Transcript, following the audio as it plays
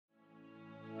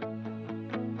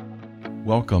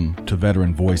Welcome to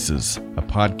Veteran Voices, a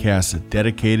podcast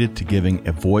dedicated to giving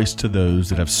a voice to those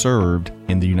that have served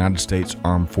in the United States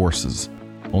Armed Forces.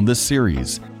 On this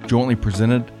series, jointly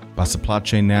presented by Supply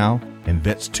Chain Now and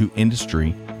Vets2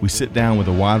 Industry, we sit down with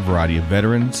a wide variety of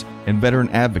veterans and veteran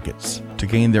advocates to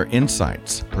gain their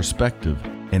insights, perspective,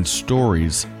 and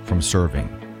stories from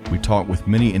serving. We talk with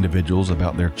many individuals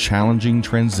about their challenging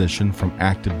transition from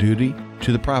active duty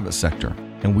to the private sector,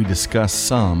 and we discuss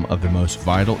some of the most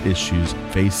vital issues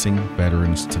facing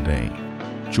veterans today.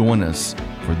 Join us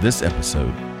for this episode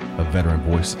of Veteran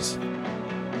Voices.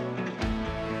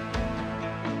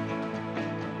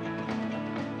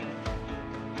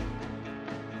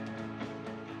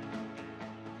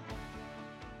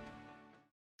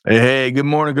 Hey, good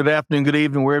morning, good afternoon, good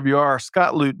evening, wherever you are.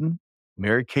 Scott Luton,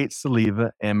 Mary Kate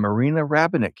Saliva, and Marina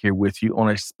Rabinek here with you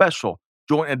on a special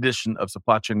joint edition of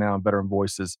Supply Chain Now and Veteran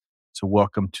Voices. So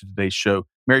welcome to today's show.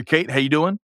 Mary Kate, how you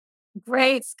doing?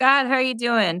 Great. Scott, how are you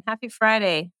doing? Happy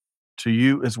Friday. To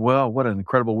you as well. What an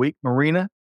incredible week. Marina,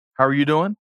 how are you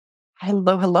doing?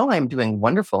 Hello. I'm doing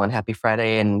wonderful, and happy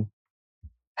Friday and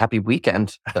happy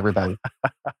weekend, everybody.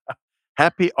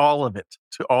 Happy all of it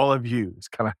to all of you. It's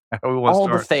kind of how we want to All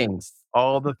start. the things.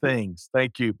 All the things.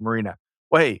 Thank you, Marina.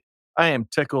 Well, hey, I am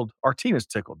tickled. Our team is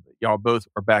tickled. Y'all both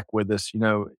are back with us. You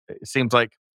know, it seems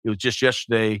like it was just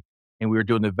yesterday and we were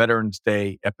doing the Veterans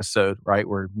Day episode, right?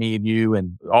 Where me and you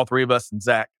and all three of us and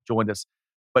Zach joined us.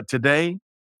 But today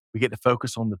we get to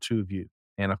focus on the two of you.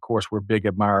 And of course, we're big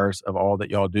admirers of all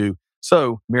that y'all do.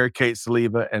 So Mary Kate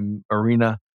Saliva and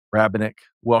Marina Rabinek,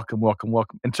 welcome.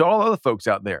 And to all other folks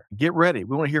out there, get ready.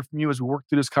 We want to hear from you as we work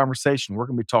through this conversation. We're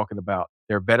going to be talking about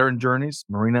their veteran journeys,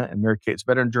 Marina and Mary Kate's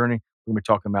veteran journey. We're going to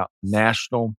be talking about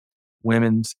National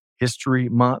Women's History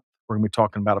Month. We're going to be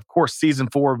talking about, of course, Season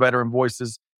 4 Veteran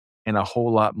Voices and a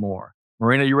whole lot more.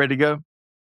 Marina, you ready to go?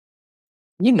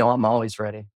 You know I'm always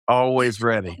ready. Always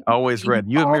ready. Always ready.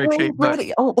 You and Mary Kate.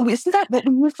 Ready. Oh, isn't that what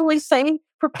you usually say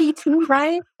for PT,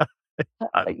 right?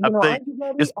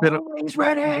 It's been always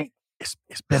ready. It's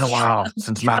been a while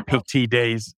since my PT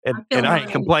days, and I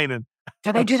ain't complaining.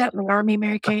 Do they do that in the Army,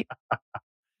 Mary Kate?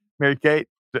 Mary Kate,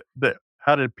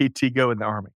 how did PT go in the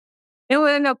Army? There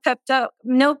was no pep talk,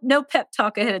 no pep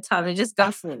talk ahead of time. Just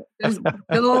go for it. Just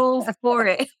go for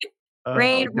it.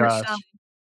 Rain or shine.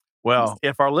 Well,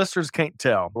 if our listeners can't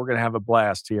tell, we're going to have a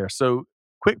blast here. So,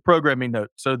 quick programming note.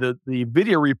 So, the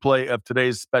video replay of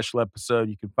today's special episode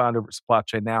you can find over at Supply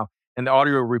Chain Now, and the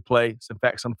audio replay. So in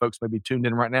fact, some folks may be tuned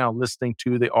in right now listening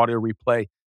to the audio replay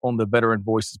on the Veteran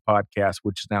Voices podcast,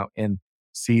 which is now in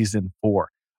Season 4.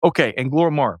 Okay, and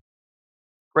Glormar,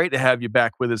 great to have you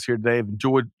back with us here today. I've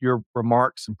enjoyed your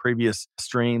remarks in previous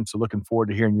streams, so looking forward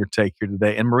to hearing your take here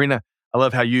today. And Marina, I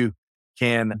love how you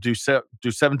can do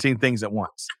 17 things at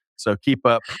once. So keep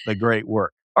up the great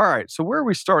work. All right, so where are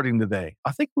we starting today?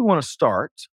 I think we want to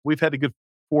start. We've had the good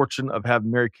fortune of having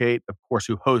Mary Kate, of course,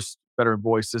 who hosts Veteran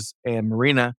Voices, and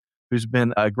Marina, who's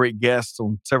been a great guest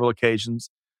on several occasions.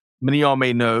 Many of y'all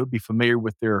may know, be familiar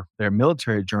with their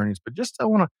military journeys, but just I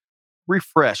want to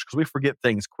refresh because we forget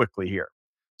things quickly here.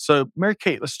 So, Mary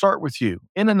Kate, let's start with you.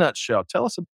 In a nutshell, tell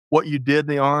us what you did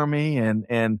in the Army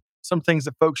and some things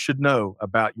that folks should know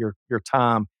about your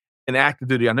time in active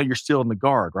duty. I know you're still in the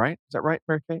Guard, right? Is that right,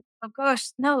 Mary Kate? Oh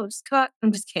gosh, no, Scott.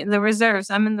 I'm just kidding. The reserves.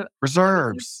 I'm in the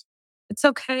reserves. It's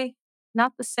okay.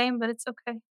 Not the same, but it's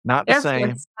okay. Not the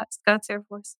same. Scott's Air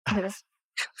Force.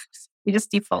 We just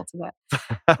default to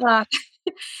that.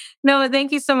 No,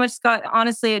 thank you so much, Scott.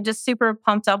 Honestly, I'm just super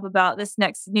pumped up about this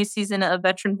next new season of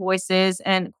Veteran Voices.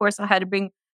 And of course, I had to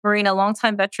bring Marina, a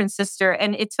longtime veteran sister.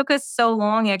 And it took us so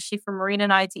long, actually, for Marina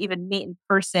and I to even meet in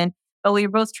person. But we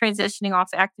were both transitioning off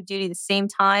active duty at the same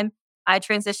time. I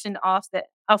transitioned off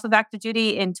of active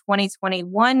duty in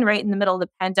 2021, right in the middle of the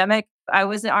pandemic. I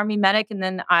was an Army medic, and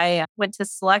then I went to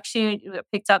selection,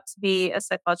 picked up to be a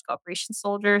psychological operations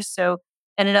soldier. So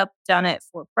ended up down at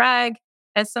Fort Bragg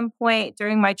at some point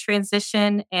during my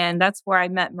transition, and that's where I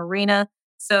met Marina.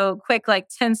 So quick,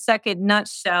 10-second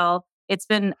nutshell, it's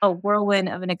been a whirlwind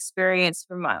of an experience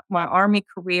from my Army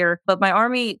career, but my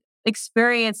Army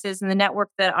experiences and the network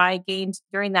that I gained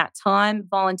during that time,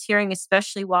 volunteering,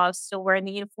 especially while I was still wearing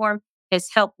the uniform, has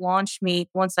helped launch me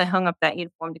once I hung up that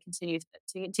uniform to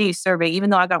continue serving. Even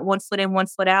though I got one foot in, one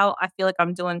foot out, I feel like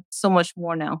I'm doing so much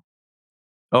more now.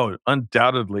 Oh,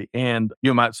 undoubtedly. And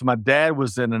my dad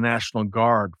was in the National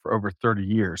Guard for over 30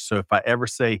 years. So if I ever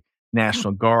say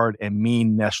National Guard and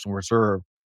mean National Reserve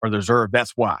or the Reserve,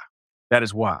 that's why. That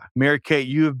is why. Mary Kate,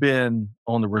 you have been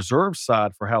on the reserve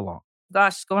side for how long?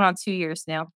 Gosh, going on 2 years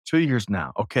now. 2 years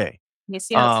now. Okay. You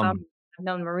see how I've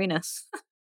known Marina.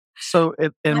 So,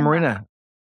 and Marina,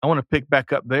 I want to pick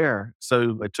back up there.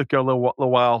 So it took you a little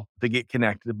while to get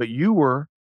connected, but you were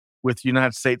with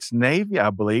United States Navy,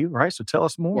 I believe, right? So tell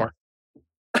us Yeah. more.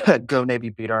 Go Navy,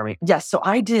 beat Army. Yeah, so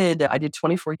I did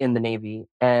 24 in the Navy,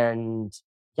 and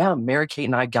yeah, Mary Kate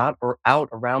and I got out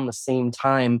around the same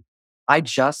time. I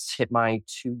just hit my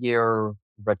 2-year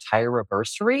retire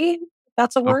anniversary.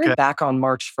 That's a Okay. word. Back on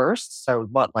March 1st. So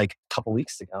what, like a couple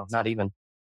weeks ago? Not even.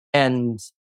 And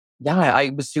yeah, I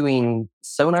was doing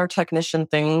sonar technician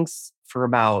things for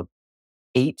about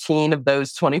 18 of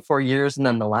those 24 years. And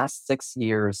then the last 6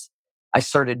 years, I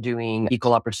started doing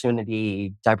equal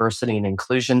opportunity, diversity and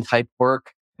inclusion type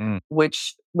work, Mm.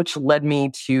 which led me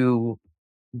to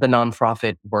the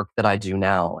nonprofit work that I do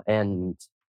now. And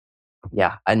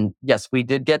yeah, and yes, we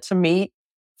did get to meet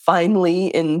finally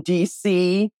in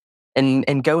DC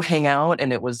and go hang out.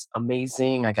 And it was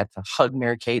amazing. I got to hug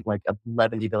Mary Kate like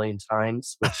 11 billion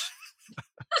times, which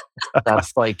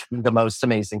that's like the most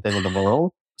amazing thing in the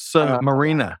world. So Uh,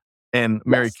 Marina and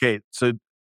Mary yes. Kate. So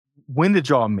when did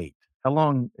y'all meet? How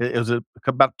long? Was it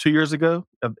about 2 years ago?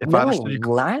 If I No, understood you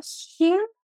last year?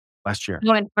 last year.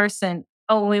 Go in person.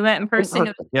 Oh, we went in In person.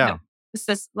 It person. Yeah. yep,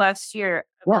 this last year,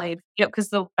 I Yeah. believe. Yep,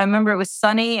 because I remember it was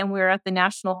sunny and we were at the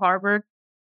National Harbor.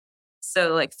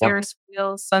 So like Yep. Ferris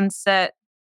wheel, sunset,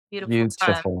 beautiful time.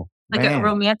 Beautiful. Like a Man.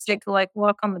 romantic, like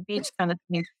walk on the beach kind of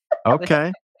thing with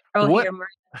Okay. girl What? here.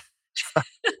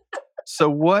 So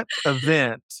what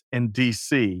event in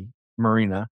DC,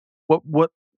 Marina?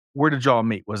 What? Where did y'all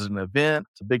meet? Was it an event?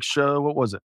 A big show? What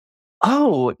was it?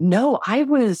 Oh, no, I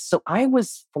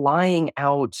was flying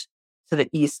out to the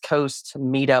East Coast to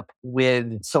meet up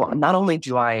with, so not only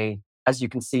do I, as you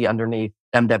can see underneath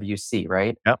MWC,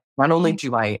 right? Yep. Not only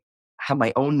do I have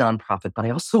my own nonprofit, but I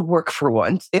also work for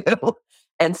one too.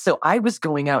 And so I was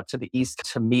going out to the East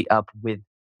to meet up with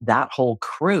that whole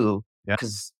crew Yeah.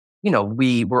 because,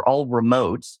 we were all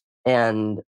remote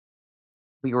and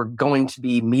we were going to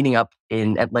be meeting up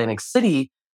in Atlantic City.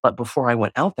 But before I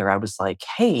went out there, I was like,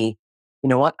 hey, you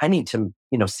know what? I need to,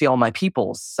 see all my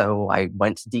people. So I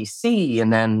went to DC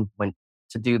and then went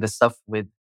to do the stuff with,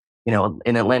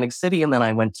 in Atlantic City. And then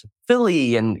I went to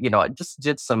Philly and, I just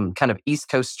did some kind of East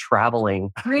Coast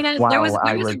traveling Marina, there while was I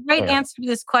there was was a right there. answer to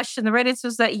this question. The right answer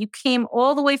was that you came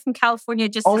all the way from California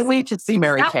just to Only to see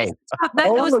Mary that Kate. that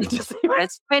was Only the to see Mary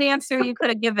shortest right answer you could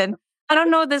have given. I don't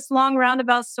know this long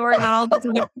roundabout story about all this.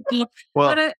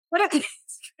 Well, What a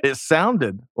it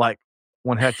sounded like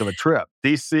one heck of a trip.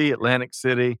 DC, Atlantic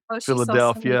City, oh, she saw so many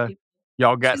Philadelphia. people.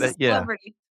 Y'all got She's a that? Yeah.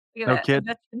 celebrity. Look No at that, a kid.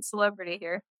 veteran celebrity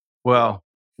here. Well,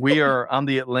 I'm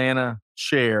the Atlanta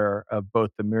chair of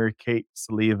both the Mary Kate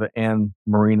Saliva and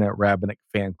Marina Rabbinick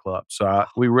fan club. So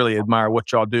we really admire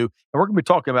what y'all do. And we're going to be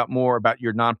talking about more about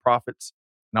your nonprofits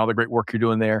and all the great work you're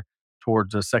doing there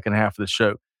towards the second half of the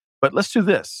show. But let's do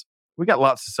this. We got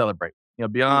lots to celebrate.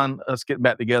 Beyond us getting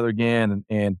back together again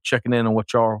and checking in on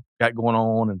what y'all got going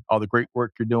on and all the great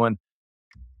work you're doing.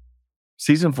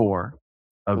 Season 4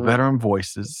 of Veteran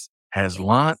Voices has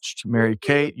launched. Mary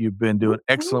Kate, you've been doing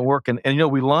excellent work. And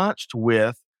we launched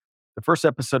with the first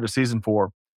episode of season 4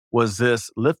 was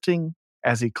this Lifting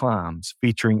as He Climbs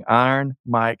featuring Iron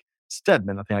Mike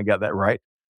Stedman. I think I got that right.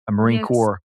 A Marine Yes.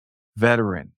 Corps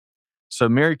veteran. So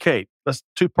Mary Kate, let's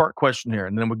two-part question here,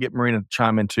 and then we'll get Marina to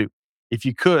chime in too. If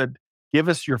you could, give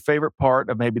us your favorite part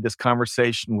of maybe this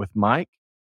conversation with Mike,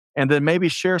 and then maybe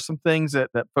share some things that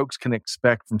folks can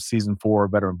expect from season 4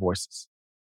 of Veteran Voices.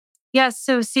 Yes,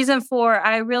 so season 4,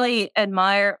 I really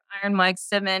admire Iron Mike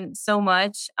Stedman so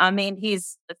much. I mean,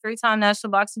 he's a 3-time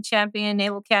national boxing champion,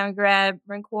 Naval Academy grad,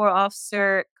 Marine Corps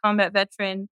officer, combat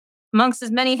veteran. Amongst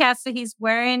his many hats that he's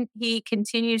wearing, he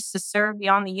continues to serve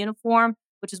beyond the uniform,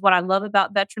 which is what I love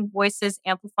about Veteran Voices,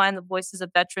 amplifying the voices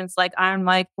of veterans like Iron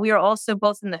Mike. We are also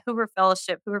both in the Hoover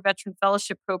Veteran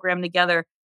Fellowship program together,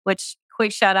 which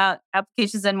quick shout out,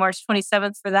 applications in March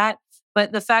 27th for that.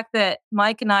 But the fact that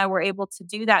Mike and I were able to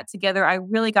do that together, I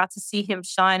really got to see him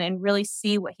shine and really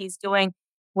see what he's doing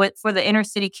for the inner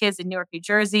city kids in Newark, New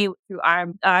Jersey through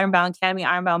Ironbound Academy,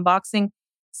 Ironbound Boxing.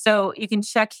 So you can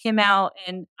check him out.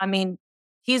 And I mean,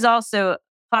 he's also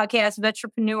a podcast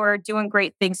entrepreneur doing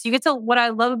great things. So you get to what I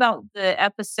love about the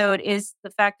episode is the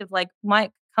fact of like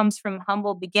Mike comes from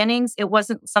humble beginnings. It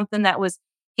wasn't something that was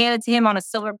handed to him on a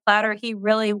silver platter. He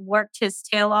really worked his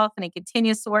tail off and he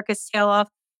continues to work his tail off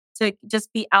to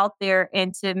just be out there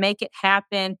and to make it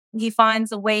happen. He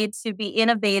finds a way to be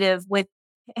innovative with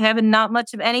having not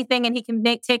much of anything, and he can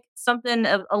take something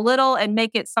a little and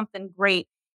make it something great.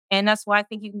 And that's why I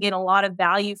think you can get a lot of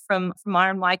value from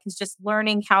Iron Mike is just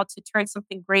learning how to turn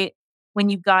something great when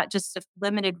you've got just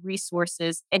limited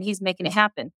resources, and he's making it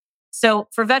happen. So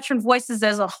for Veteran Voices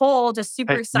as a whole, just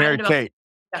super Hey, excited Mary about Kate,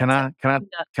 Can That's I can I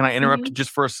yeah. can I interrupt you Mhm. just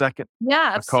for a second?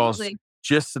 Yeah, Because absolutely.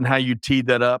 just in how you teed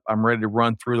that up, I'm ready to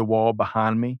run through the wall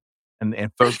behind me. And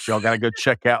folks, y'all got to go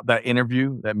check out that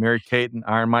interview that Mary Kate and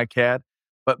Iron Mike had.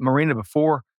 But Marina,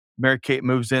 before Mary Kate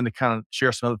moves in to kind of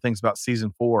share some other things about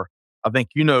season 4, I think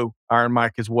you know Iron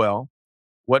Mike as well.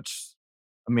 What's,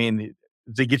 I mean,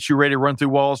 does he get you ready to run through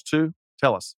walls too?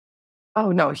 Tell us.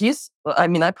 Oh no, I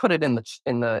mean, I put it in the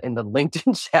in the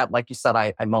LinkedIn chat, like you said,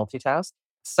 I multitask.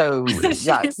 So yeah,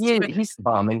 Yes, true. he's the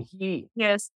bomb, and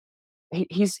Yes.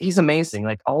 he's amazing.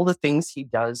 Like all the things he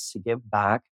does to give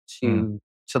back Mm,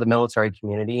 to the military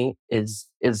community is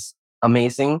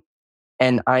amazing.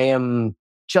 And I am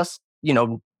just,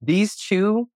 these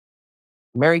two,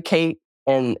 Mary Kate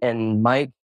and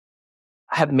Mike,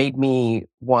 have made me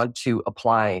want to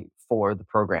apply for the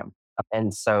program.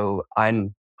 And so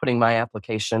I'm putting my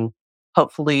application.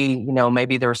 Hopefully,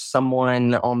 maybe there's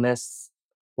someone on this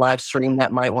live stream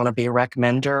that might want to be a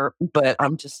recommender, but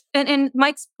I'm just, And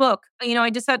Mike's book, I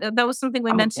just had that was something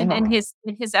we oh, mentioned yeah.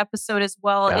 in his episode as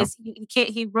well. Yeah. Is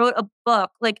he wrote a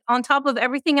book like on top of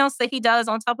everything else that he does,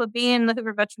 on top of being in the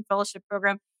Hoover Veteran Fellowship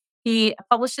Program. He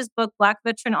published his book, Black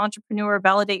Veteran Entrepreneur: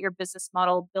 Validate Your Business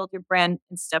Model, Build Your Brand,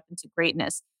 and Step into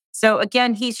Greatness. So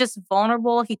again, he's just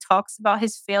vulnerable. He talks about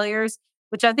his failures,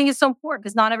 which I think is so important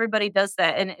because not everybody does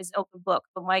that and is open book,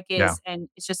 but Mike yeah. is, and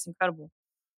it's just incredible.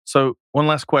 So one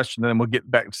last question, and then we'll get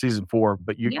back to season 4.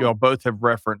 But Yeah. y'all both have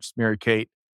referenced Mary Kate,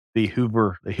 the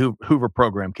Hoover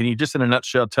program. Can you just in a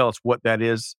nutshell tell us what that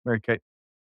is, Mary Kate?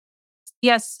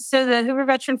 Yes. So the Hoover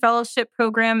Veteran Fellowship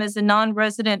Program is a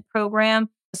non-resident program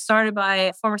started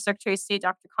by former Secretary of State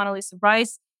Dr. Condoleezza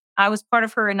Rice. I was part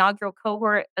of her inaugural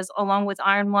cohort along with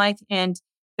Iron Mike, and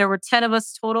there were 10 of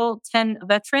us total, 10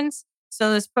 veterans.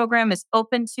 So this program is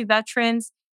open to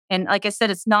veterans. And like I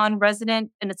said, it's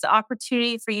non-resident and it's an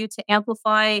opportunity for you to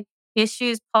amplify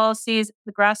issues, policies, at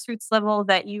the grassroots level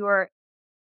that you are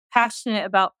passionate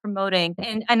about promoting.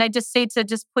 And I just say to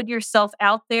just put yourself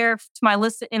out there to my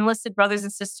enlisted brothers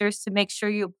and sisters to make sure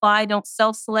you apply. Don't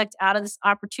self-select out of this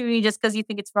opportunity just because you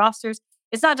think it's for officers.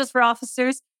 It's not just for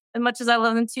officers, as much as I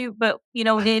love them too, but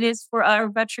it is for our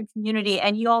veteran community.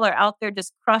 And you all are out there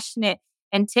just crushing it.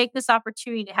 And take this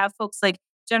opportunity to have folks like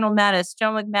General Mattis,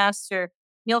 General McMaster,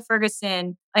 Neil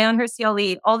Ferguson, Ion Hersey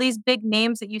Ali, all these big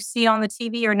names that you see on the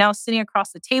TV are now sitting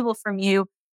across the table from you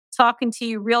talking to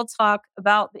you real talk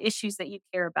about the issues that you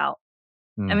care about.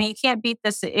 I Mm. mean, you can't beat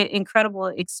this incredible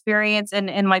experience.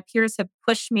 And my peers have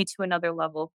pushed me to another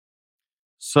level.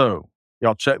 So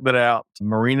y'all check that out.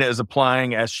 Marina is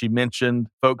applying, as she mentioned.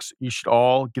 Folks, you should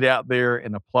all get out there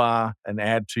and apply and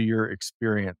add to your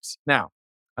experience. Now,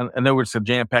 I know it's a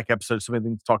jam-packed episode, so many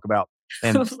things to talk about.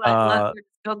 And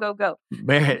Go, go, go.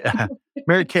 Mary,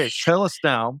 Mary Kate, tell us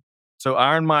now. So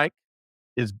Iron Mike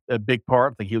is a big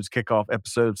part. I think he was kickoff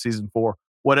episode of season 4.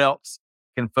 What else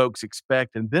can folks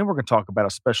expect? And then we're going to talk about a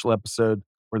special episode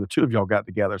where the two of y'all got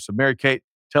together. So Mary Kate,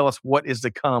 tell us what is to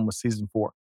come with season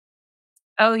 4.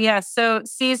 Oh, yeah. So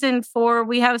season 4,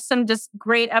 we have some just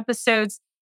great episodes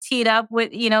teed up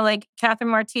with, like Catherine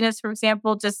Martinez, for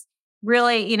example, just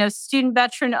really, student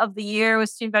veteran of the year with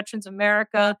Student Veterans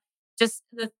America. Just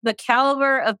the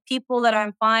caliber of people that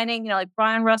I'm finding, like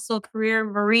Brian Russell, career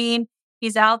Marine.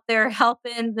 He's out there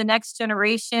helping the next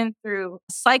generation through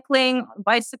cycling,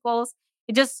 bicycles.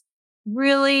 It just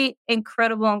really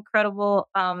incredible, incredible.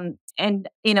 And,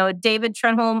 David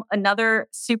Trenholm, another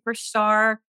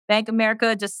superstar, Bank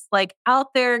America, just like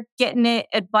out there getting it,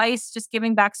 advice, just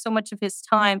giving back so much of his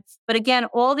time. But again,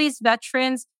 all these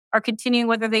veterans are continuing,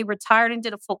 whether they retired and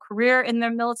did a full career in their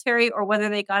military or whether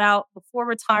they got out before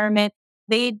retirement.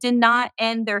 They did not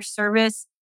end their service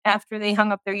after they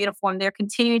hung up their uniform. They're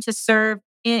continuing to serve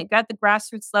at the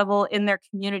grassroots level in their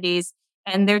communities.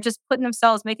 And they're just putting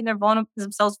making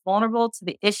themselves vulnerable to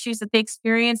the issues that they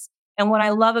experience. And what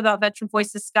I love about Veteran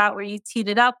Voices, Scott, where you teed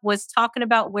it up, was talking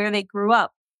about where they grew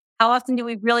up. How often do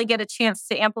we really get a chance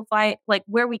to amplify like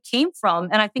where we came from?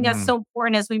 And I think that's so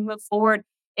important as we move forward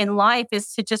in life,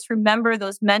 is to just remember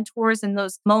those mentors and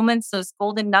those moments, those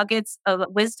golden nuggets of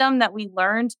wisdom that we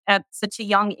learned at such a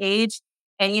young age.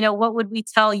 And, what would we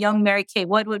tell young Mary Kay?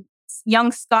 What would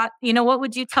young Scott, what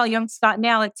would you tell young Scott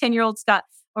now, like 10-year-old Scott,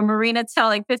 or Marina tell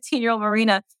like 15-year-old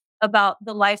Marina about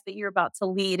the life that you're about to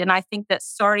lead? And I think that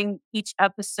starting each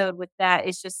episode with that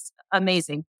is just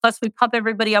amazing. Plus, we pump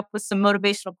everybody up with some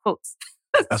motivational quotes.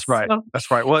 That's right. So, That's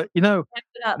right. Well, wrap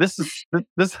it up. this is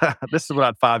this this is what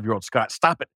I'd 5-year-old Scott.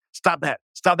 Stop it. Stop that.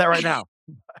 Stop that right now.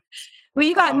 Well,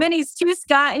 you got Um, minis too,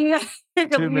 Scott. You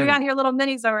Too many. got your little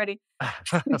minis already.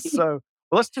 So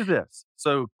let's do this.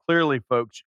 So clearly,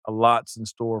 folks, a lot's in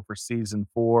store for season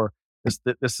 4.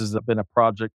 This has been a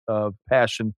project of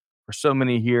passion for so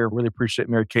many here. Really appreciate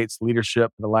Mary Kate's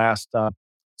leadership for the last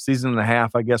season and a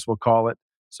half, I guess we'll call it.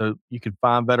 So you can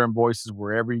find Veteran Voices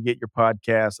wherever you get your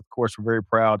podcasts. Of course, we're very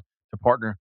proud to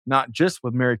partner not just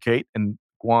with Mary Kate and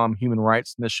Guam Human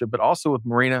Rights Initiative, but also with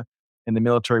Marina and the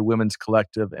Military Women's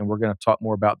Collective. And we're going to talk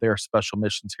more about their special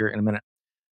missions here in a minute.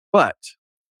 But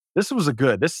this was a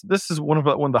good. This is one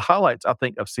of the highlights, I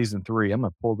think, of season 3. I'm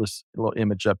going to pull this little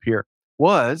image up here.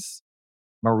 Was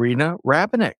Marina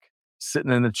Rabenik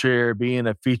sitting in the chair being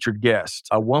a featured guest.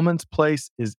 A woman's place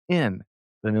is in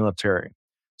the military.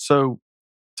 So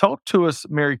talk to us,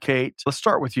 Mary Kate. Let's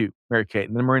start with you, Mary Kate,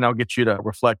 and then Marina, I'll get you to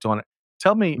reflect on it.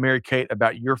 Tell me, Mary Kate,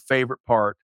 about your favorite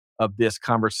part of this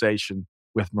conversation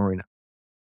with Marina.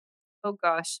 Oh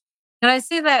gosh. Can I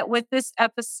say that with this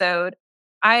episode,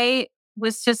 I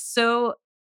was just so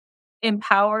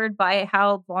empowered by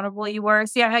how vulnerable you were.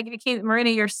 See, I became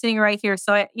Marina, you're sitting right here.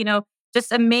 So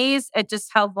just amazed at just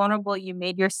how vulnerable you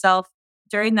made yourself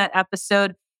during that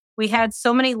episode. We had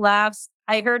so many laughs.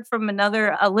 I heard from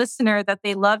a listener that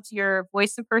they loved your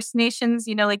voice impersonations.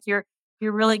 Like you're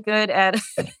really good at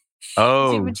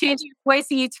Oh, changing your voice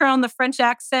and you turn on the French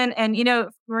accent. And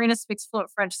Marina speaks fluent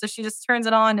French, so she just turns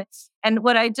it on. And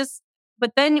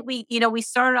but then we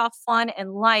started off fun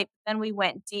and light, then we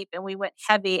went deep and we went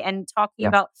heavy and talking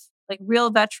about like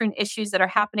real veteran issues that are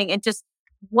happening, and just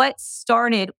what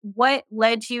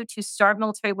led you to start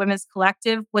Military Women's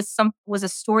Collective was a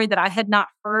story that I had not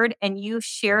heard, and you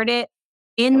shared it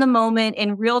in the moment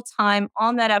in real time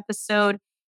on that episode,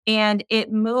 and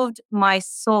it moved my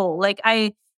soul. Like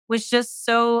I was just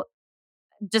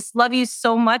love you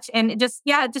so much. And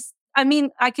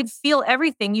I could feel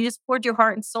everything. You just poured your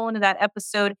heart and soul into that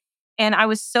episode. And I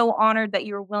was so honored that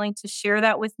you were willing to share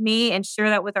that with me and share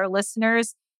that with our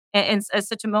listeners. And at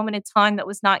such a moment in time that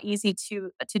was not easy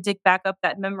to dig back up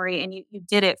that memory. And you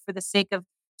did it for the sake of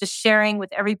just sharing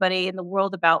with everybody in the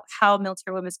world about how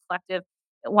Military Women's Collective,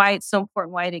 why it's so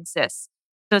important, why it exists.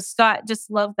 So Scott,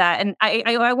 just love that. And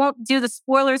I won't do the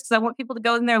spoilers because I want people to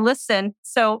go in there and listen.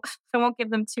 So I won't give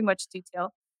them too much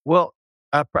detail. well,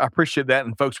 I appreciate that.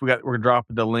 And folks, we're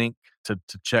dropping the link to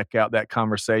check out that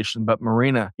conversation. But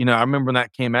Marina, I remember when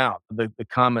that came out, the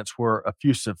comments were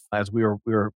effusive as we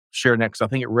were sharing that, because I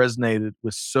think it resonated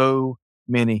with so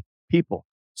many people.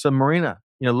 So Marina,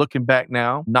 looking back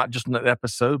now, not just in that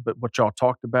episode, but what y'all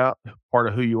talked about, part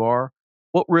of who you are,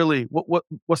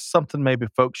 what's something maybe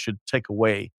folks should take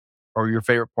away, or your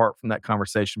favorite part from that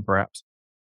conversation, perhaps?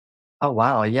 Oh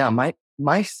wow, yeah.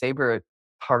 My favorite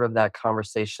part of that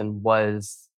conversation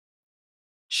was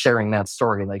sharing that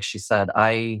story. Like she said,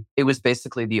 it was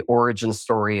basically the origin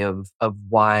story of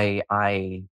why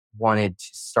I wanted to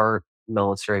start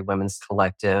Military Women's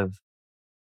Collective,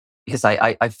 because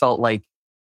I felt like,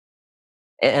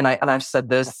 and I've said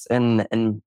this,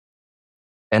 and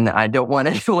I don't want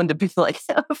anyone to be like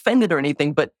offended or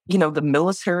anything, but the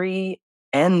military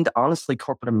and honestly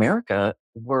corporate America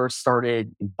were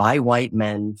started by white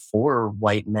men for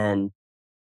white men.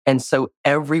 And so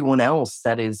everyone else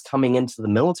that is coming into the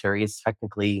military is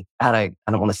technically I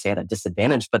don't want to say at a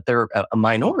disadvantage, but they're a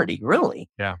minority, really.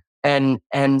 Yeah. And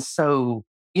so,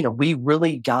 we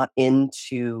really got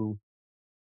into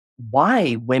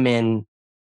why women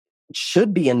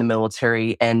should be in the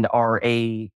military and are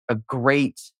a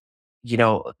great,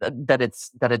 that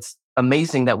it's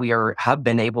amazing that have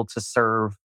been able to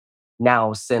serve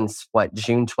now since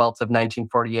June 12th of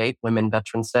 1948, Women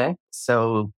Veterans Day.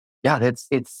 So yeah,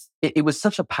 it was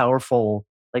such a powerful,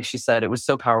 like she said, it was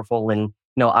so powerful. And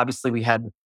obviously we had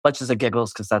bunches of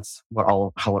giggles because that's what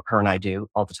how her and I do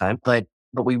all the time. But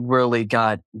we really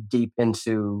got deep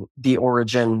into the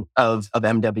origin of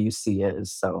MWC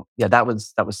is. So yeah, that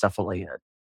was definitely it.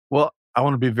 Well, I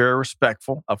want to be very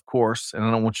respectful, of course, and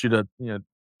I don't want you to,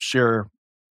 share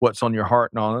what's on your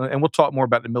heart and all. And we'll talk more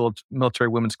about the Military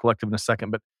Women's Collective in a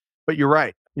second. But you're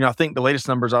right. I think the latest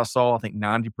numbers I saw, I think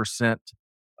 90%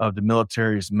 of the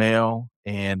military is male,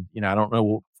 and I don't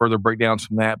know further breakdowns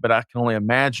from that, but I can only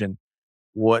imagine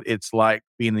what it's like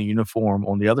being in the uniform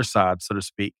on the other side, so to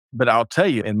speak. But I'll tell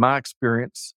you, in my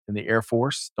experience in the Air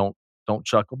Force, don't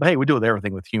chuckle, but hey, we do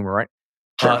everything with humor, right?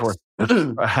 Sure, of course.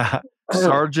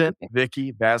 Sergeant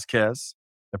Vicky Vasquez,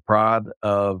 the pride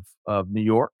of New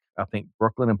York, I think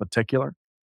Brooklyn in particular,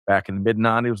 back in the mid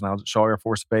 '90s when I was at Shaw Air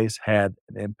Force Base, had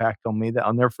an impact on me that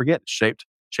I'll never forget. Shaped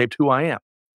who I am.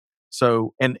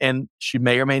 So, and she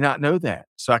may or may not know that.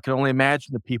 So I can only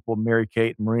imagine the people, Mary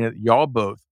Kate and Marina, that y'all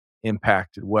both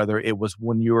impacted, whether it was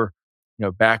when you were,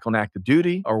 back on active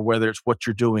duty, or whether it's what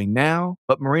you're doing now.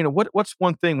 But Marina, what's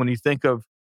one thing when you think of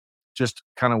just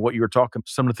kind of what you were talking,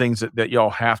 some of the things that y'all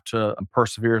have to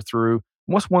persevere through.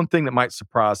 What's one thing that might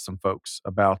surprise some folks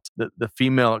about the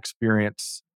female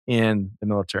experience in the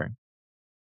military?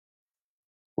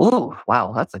 Oh,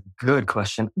 wow, that's a good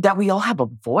question. That we all have a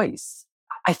voice.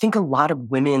 I think a lot of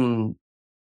women.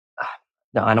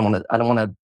 No, I don't want to. I don't want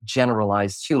to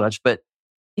generalize too much, but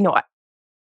you know,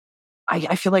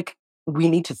 I feel like we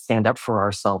need to stand up for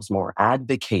ourselves more,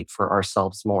 advocate for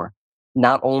ourselves more,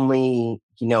 not only,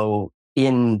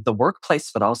 in the workplace,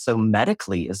 but also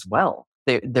medically as well.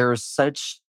 There's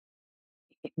such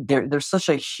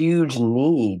a huge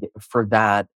need for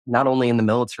that, not only in the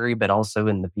military, but also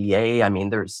in the VA. I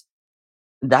mean,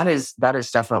 that is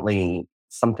definitely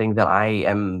something that I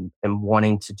am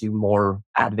wanting to do more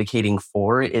advocating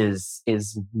for is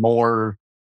more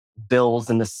bills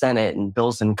in the Senate and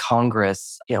bills in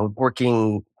Congress,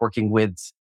 working with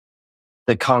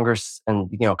the Congress and,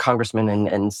 congressmen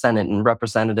and Senate and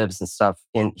representatives and stuff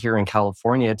in here in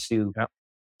California Yep.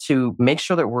 to make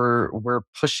sure that we're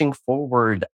pushing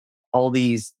forward all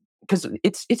these, because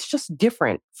it's just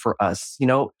different for us.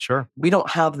 Sure. We don't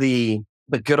have the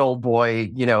good old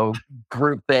boy,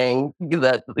 group thing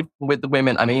that with the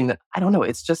women. I mean, I don't know.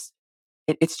 It's just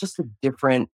it's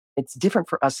different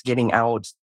for us getting out.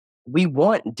 We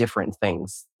want different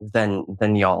things than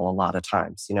y'all a lot of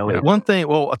times, Yeah. One thing,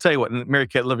 well, I'll tell you what, and Mary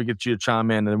Kate, let me get you to chime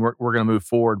in, and then we're going to move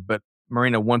forward. But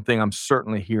Marina, one thing I'm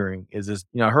certainly hearing is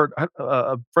I heard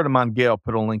a friend of mine, Gail,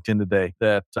 put on LinkedIn today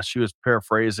that she was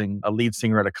paraphrasing a lead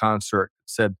singer at a concert,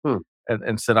 said,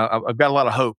 and said, I've got a lot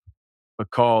of hope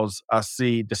because I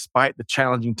see, despite the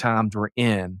challenging times we're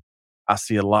in, I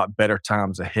see a lot better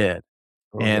times ahead.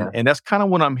 Oh, and yeah, and that's kind of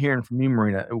what I'm hearing from you,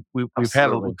 Marina. We've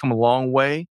absolutely. we've come a long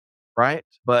way, right?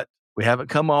 But we haven't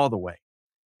come all the way.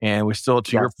 And we still,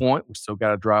 to your Yes. point, we still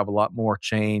got to drive a lot more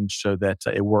change so that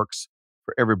it works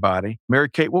for everybody. Mary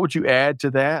Kate, what would you add to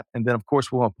that? And then, of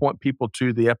course, we want to point people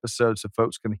to the episode so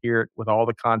folks can hear it with all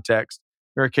the context.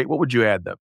 Mary Kate, what would you add,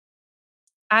 though?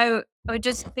 I would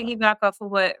just piggyback off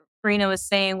of what Rena was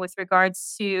saying with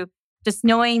regards to just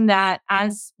knowing that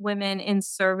as women in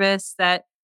service that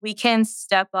we can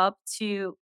step up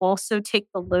to also take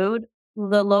the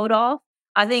load off.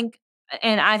 I think,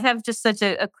 and I have just such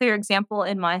a clear example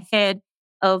in my head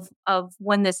of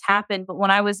when this happened. But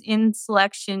when I was in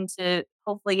selection to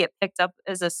hopefully get picked up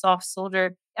as a soft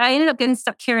soldier, I ended up getting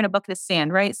stuck carrying a bucket of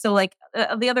sand, right? So like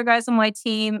the other guys on my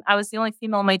team, I was the only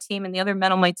female on my team, and the other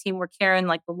men on my team were carrying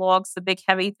like the logs, the big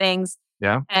heavy things.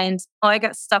 Yeah. And I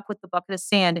got stuck with the bucket of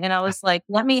sand, and I was like,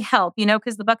 "Let me help,"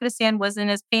 because the bucket of sand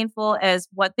wasn't as painful as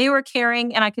what they were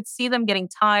carrying, and I could see them getting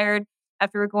tired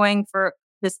after we're going for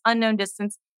this unknown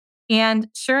distance. And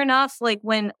sure enough, like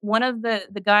when one of the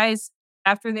guys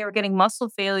after they were getting muscle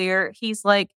failure, he's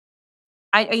like,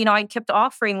 I kept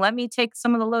offering, let me take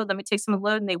some of the load, let me take some of the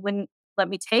load, and they wouldn't let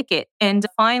me take it. And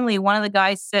finally, one of the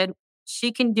guys said,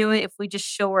 she can do it if we just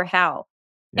show her how.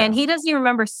 Yeah. And he doesn't even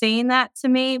remember saying that to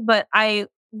me, but I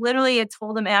literally had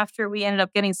told him after we ended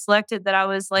up getting selected that I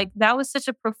was like, that was such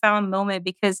a profound moment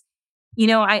because,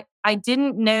 I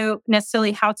didn't know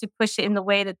necessarily how to push it in the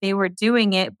way that they were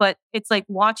doing it, but it's like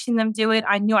watching them do it,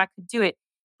 I knew I could do it,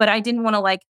 but I didn't want to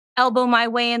like elbow my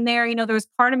way in there. There was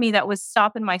part of me that was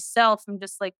stopping myself from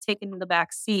just like taking the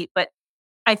back seat. But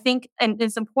I think, and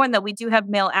it's important that we do have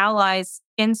male allies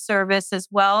in service as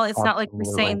well. It's not like we're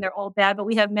Absolutely. saying they're all bad, but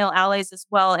we have male allies as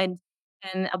well. And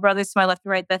brothers to my left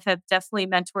and right that have definitely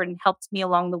mentored and helped me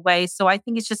along the way. So I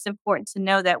think it's just important to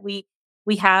know that we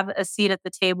have a seat at the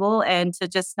table and to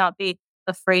just not be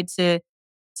afraid to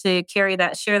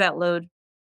share that load.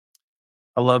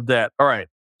 I love that. All right.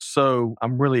 So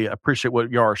I'm really appreciate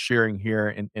what you are sharing here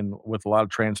and with a lot of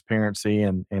transparency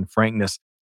and frankness.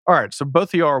 All right. So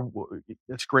both of you are,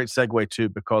 it's a great segue too,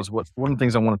 because one of the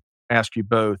things I want to ask you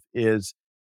both is,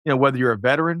 whether you're a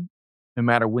veteran, no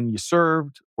matter when you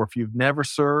served, or if you've never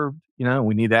served,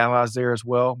 we need allies there as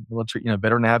well. Military,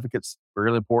 veteran advocates,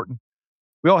 really important.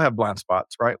 We all have blind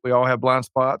spots, right? We all have blind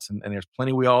spots and there's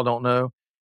plenty we all don't know.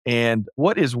 And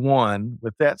what is one,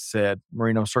 with that said,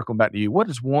 Marino, circling back to you, what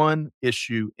is one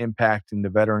issue impacting the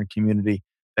veteran community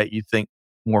that you think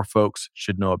more folks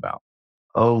should know about?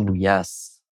 Oh,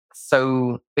 yes.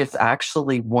 So it's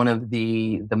actually one of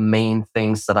the main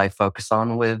things that I focus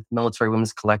on with Military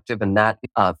Women's Collective, and that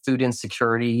food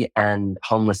insecurity and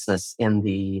homelessness in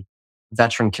the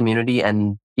veteran community,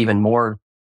 and even more,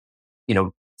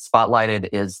 spotlighted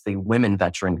is the women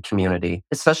veteran community,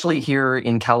 especially here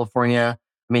in California.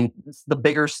 I mean, the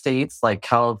bigger states like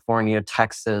California,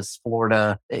 Texas,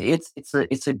 Florida, it's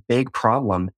a big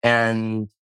problem, and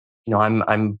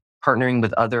I'm partnering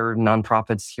with other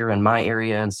nonprofits here in my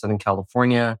area in Southern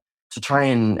California to try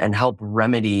and help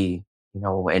remedy,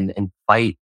 and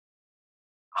fight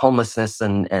homelessness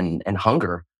and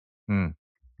hunger. Hmm.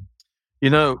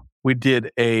 We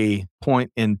did a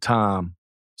point in time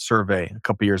survey a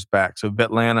couple years back. So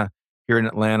Vetlanta here in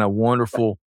Atlanta,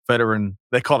 wonderful veteran.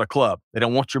 They call it a club. They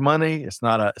don't want your money. It's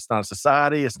not a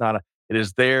society. It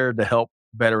is there to help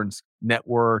veterans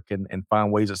network and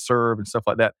find ways to serve and stuff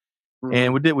like that.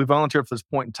 And Mhm. we volunteered for this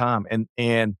point in time.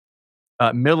 And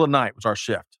middle of the night was our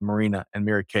shift, Marina and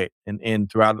Mary Kate,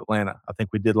 and throughout Atlanta. I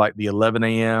think we did like the 11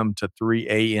 a.m. to 3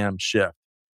 a.m. shift.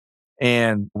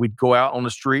 And we'd go out on the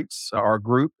streets, our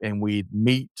group, and we'd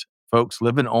meet folks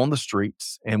living on the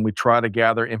streets, and we try to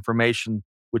gather information,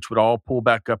 which would all pull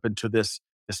back up into this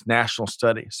national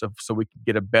study, so we could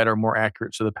get a better, more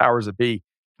accurate. So the powers that be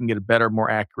can get a better,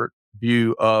 more accurate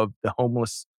view of the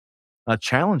homeless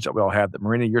challenge that we all have. That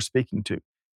Marina, you're speaking to.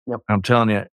 Yep. I'm telling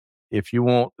you, if you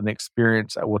want an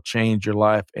experience that will change your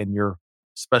life and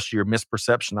especially your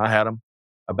misperception, I had them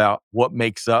about what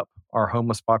makes up our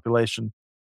homeless population.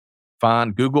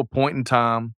 Find Google point in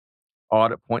time,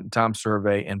 audit point in time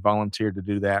survey, and volunteer to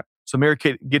do that. So, Mary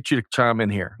Kate, get you to chime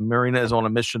in here. Marina is on a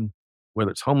mission,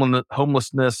 whether it's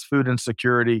homelessness, food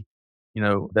insecurity,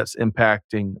 that's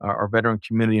impacting our veteran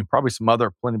community and probably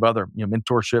plenty of other,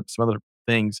 mentorship, some other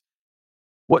things.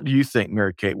 What do you think,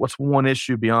 Mary Kate? What's one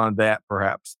issue beyond that,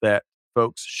 perhaps, that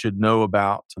folks should know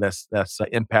about that's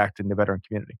impacting the veteran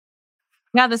community?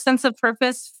 Yeah, the sense of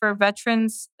purpose for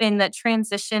veterans in that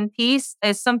transition piece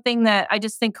is something that I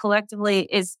just think collectively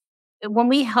is when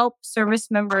we help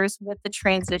service members with the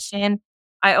transition,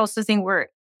 I also think we're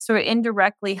sort of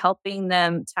indirectly helping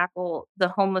them tackle the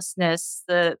homelessness,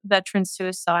 the veteran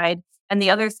suicide, and the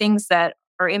other things that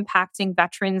are impacting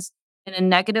veterans in a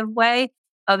negative way.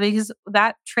 Because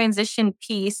that transition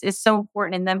piece is so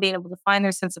important in them being able to find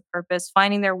their sense of purpose,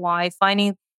 finding their why,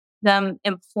 finding them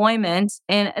employment,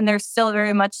 and there's still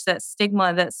very much that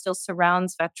stigma that still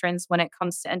surrounds veterans when it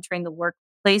comes to entering the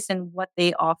workplace and what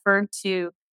they offer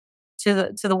to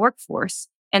the workforce.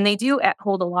 And they do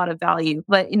hold a lot of value,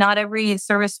 but not every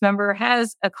service member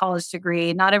has a college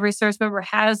degree. Not every service member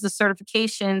has the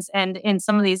certifications. And in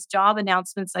some of these job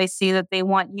announcements, I see that they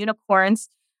want unicorns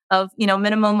of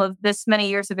minimum of this many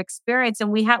years of experience. And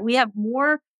we have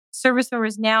more service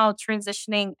members now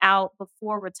transitioning out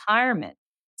before retirement.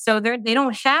 So they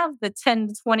don't have the 10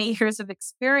 to 20 years of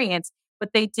experience,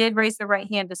 but they did raise their right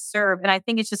hand to serve. And I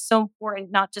think it's just so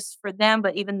important, not just for them,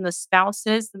 but even the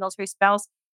spouses, the military spouse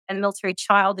and the military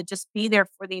child, to just be there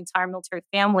for the entire military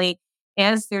family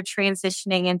as they're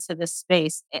transitioning into this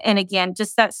space. And again,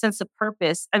 just that sense of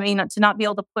purpose. I mean, to not be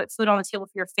able to put food on the table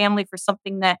for your family for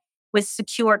something that was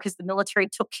secure because the military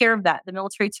took care of that. The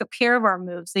military took care of our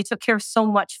moves. They took care of so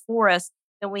much for us.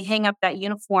 Then we hang up that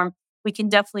uniform, we can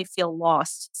definitely feel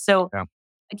lost. So Yeah.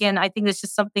 again, I think it's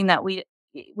just something that we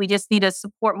just need to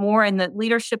support more, and the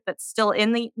leadership that's still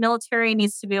in the military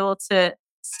needs to be able to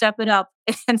step it up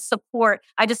and support.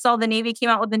 I just saw the Navy came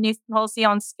out with a new policy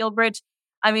on skill bridge.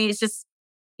 I mean, it's just,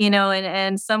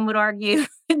 and some would argue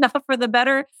not for the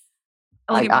better.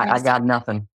 Look I, at I, Bernie I got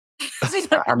nothing.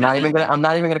 I'm not even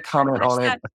gonna comment on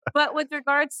it. But with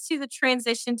regards to the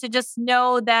transition, to just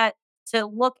know that to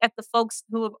look at the folks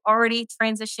who have already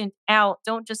transitioned out,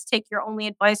 don't just take your only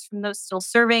advice from those still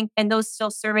serving, and those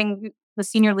still serving, the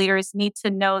senior leaders need to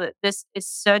know that this is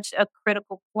such a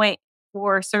critical point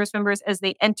for service members as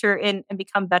they enter in and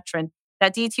become veteran.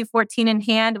 That D214 in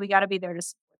hand, we got to be there to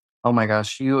support. Oh my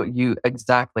gosh, you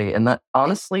exactly. And that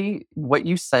honestly, what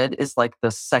you said is like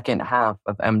the second half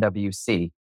of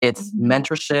MWC. It's Mhm.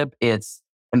 mentorship, it's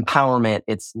empowerment,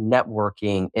 it's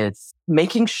networking, it's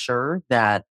making sure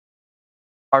that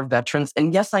our veterans,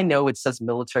 and yes, I know it says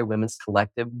Military Women's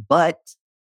Collective, but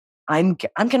I'm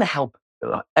going to help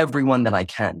everyone that I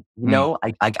can. Mm.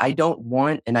 I don't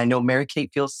want, and I know Mary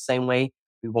Kate feels the same way.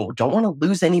 Don't want to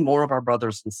lose any more of our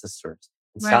brothers and sisters.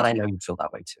 And Scott, Right. I know you feel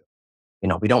that way too.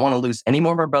 We don't want to lose any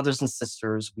more of our brothers and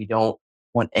sisters. We don't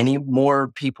want any more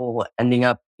people ending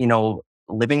up,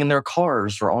 living in their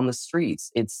cars or on the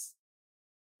streets.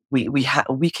 We can do,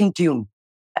 We can do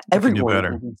everyone better.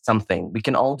 can do something. We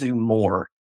can all do more.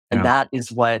 And Yeah. that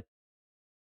is what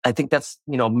I think that's,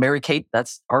 Mary Kate,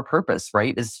 that's our purpose,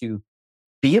 right? Is to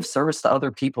be of service to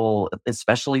other people,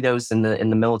 especially those in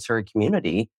the military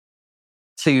community,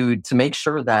 to make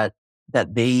sure that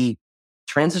they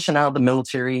transition out of the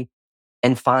military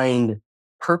and find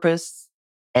purpose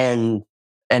and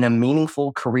and a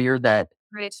meaningful career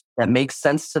Right. that makes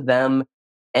sense to them,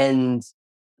 and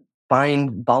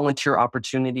find volunteer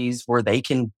opportunities where they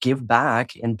can give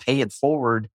back and pay it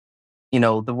forward,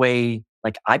 the way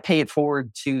Like I pay it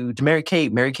forward to Mary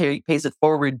Kate. Mary Kate pays it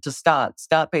forward to Scott.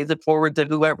 Scott pays it forward to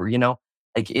whoever,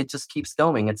 like it just keeps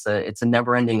going. It's a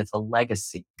never ending, it's a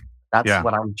legacy. That's Yeah.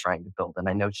 what I'm trying to build. And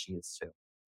I know she is too.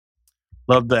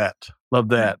 Love that. Love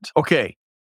that. Okay.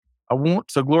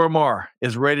 So Gloria Mar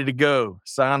is ready to go.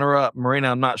 Sign her up. Marina,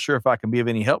 I'm not sure if I can be of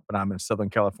any help, but I'm in Southern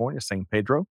California, San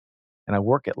Pedro, and I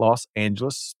work at Los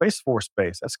Angeles Space Force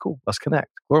Base. That's cool. Let's connect.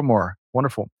 Gloria Mar,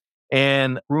 wonderful.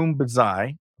 And Room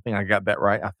Bazai, I think I got that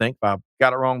right. I think if I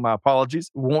got it wrong, my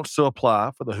apologies. Wants to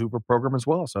apply for the Hoover program as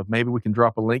well. So maybe we can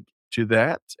drop a link to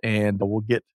that and we'll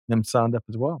get them signed up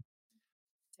as well.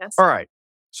 Yes. All right.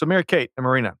 So Mary Kate and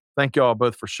Marina, thank you all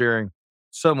both for sharing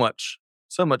so much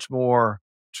more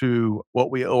to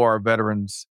what we owe our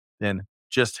veterans than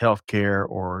just healthcare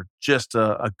or just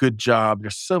a good job.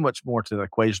 There's so much more to the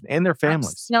equation and their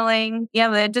families. Upskilling.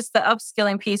 Yeah, just the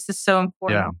upskilling piece is so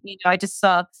important. Yeah. I just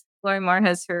saw Gloria Mar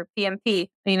has her PMP.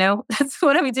 That's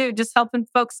what we do, just helping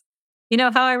folks.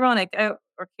 How ironic. I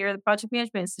work here at the Project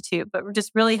Management Institute, but we're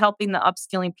just really helping the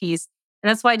upskilling piece. And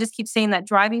that's why I just keep saying that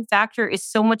driving factor is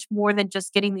so much more than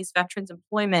just getting these veterans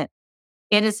employment.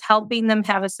 It is helping them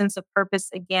have a sense of purpose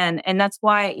again. And that's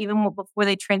why even before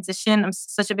they transition, I'm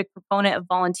such a big proponent of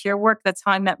volunteer work. That's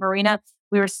how I met Marina.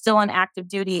 We were still on active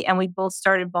duty and we both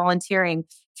started volunteering,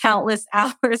 countless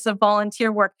hours of volunteer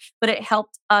work, but it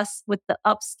helped us with the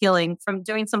upskilling from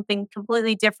doing something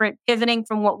completely different, pivoting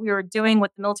from what we were doing,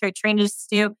 what the military trained us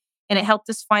to do. And it helped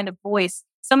us find a voice.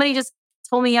 Somebody just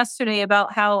told me yesterday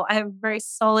about how I have a very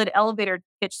solid elevator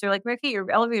pitch. They're like, Ricky, your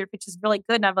elevator pitch is really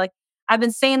good. And I'm like, I've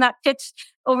been saying that pitch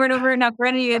over and over. Now,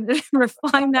 granted, you had to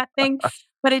refine that thing,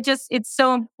 but it's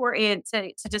so important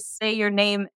to just say your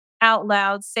name out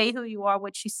loud, say who you are,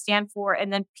 what you stand for,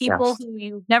 and then people who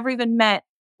you've never even met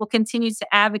will continue to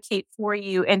advocate for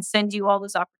you and send you all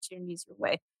those opportunities your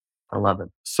way. I love it.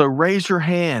 So raise your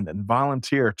hand and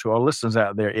volunteer. To our listeners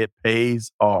out there. It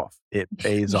pays off. It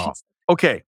pays off.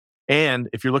 Okay. And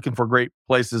if you're looking for great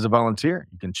places to volunteer,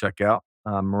 you can check out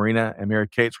Marina and Mary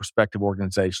Kate's respective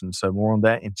organizations. So more on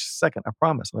that in just a second. I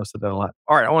promise. I know I said that a lot.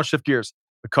 All right. I want to shift gears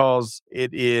because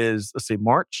it is,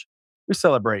 March. We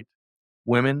celebrate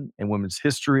women and women's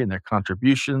history and their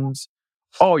contributions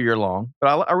all year long.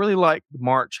 But I really like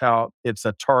March, how it's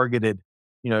a targeted,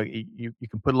 you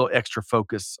can put a little extra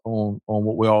focus on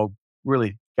what we all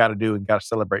really got to do and got to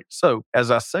celebrate. So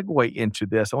as I segue into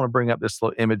this, I want to bring up this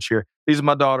little image here. These are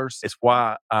my daughters. It's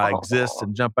why I exist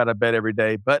and jump out of bed every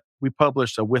day. But we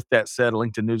published a With That Said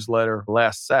LinkedIn newsletter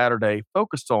last Saturday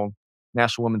focused on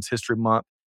National Women's History Month.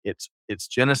 It's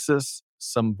Genesis,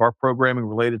 some of our programming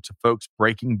related to folks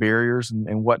breaking barriers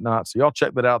and whatnot. So y'all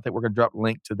check that out. I think we're going to drop a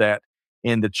link to that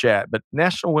in the chat. But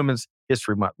National Women's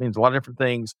History Month means a lot of different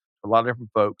things, a lot of different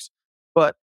folks.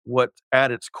 But what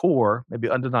at its core, maybe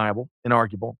undeniable,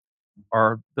 inarguable,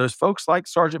 are those folks like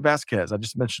Sergeant Vasquez, I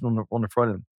just mentioned on the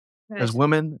front end. Right. Those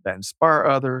women that inspire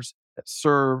others, that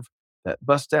serve, that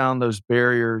bust down those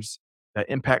barriers, that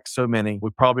impact so many.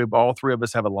 We probably, all three of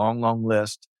us, have a long, long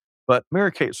list. But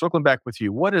Mary Kate, circling back with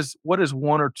you, what is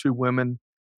one or two women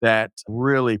that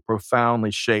really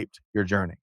profoundly shaped your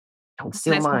journey? Don't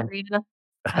steal mine. Marina.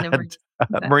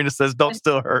 Marina says, don't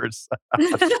steal hers.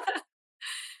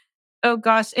 Oh,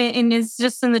 gosh. And is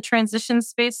just in the transition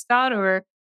space, Scott, or?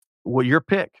 Well, your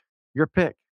pick.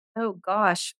 Oh,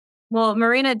 gosh. Well,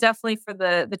 Marina, definitely for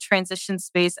the transition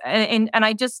space. And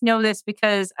I just know this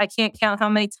because I can't count how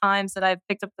many times that I've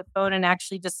picked up the phone and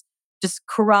actually just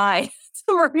cry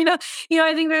to Marina.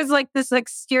 I think there's like this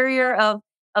exterior of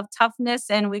toughness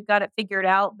and we've got it figured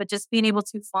out, but just being able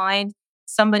to find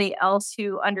somebody else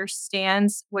who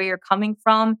understands where you're coming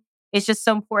from is just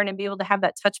so important, and be able to have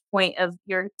that touch point of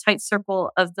your tight circle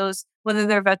of those, whether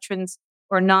they're veterans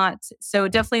or not. So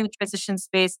definitely in the transition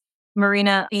space,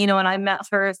 Marina, and I met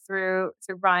her through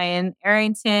Brian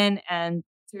Arrington and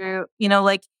through,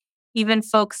 like even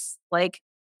folks like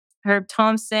Herb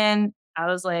Thompson. I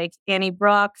was like, Annie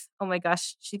Brock. Oh my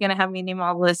gosh, she's going to have me name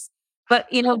all this. But,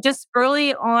 just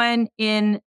early on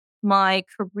in my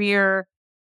career,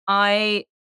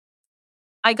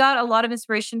 I got a lot of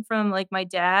inspiration from like my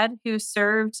dad who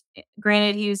served.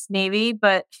 Granted, he was Navy,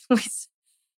 but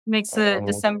makes the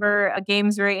December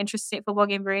games very interesting, football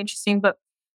game very interesting. But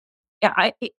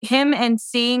yeah, him and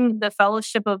seeing the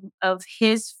fellowship of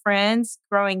his friends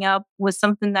growing up was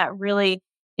something that really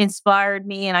inspired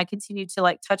me, and I continued to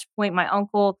like touch point. My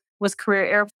uncle was career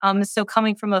air, so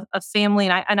coming from a family,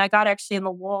 and I got actually in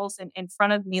the walls in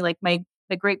front of me, like my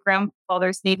great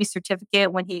grandfather's Navy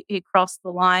certificate when he crossed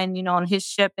the line, on his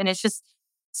ship, and it's just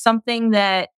something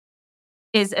that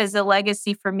is as a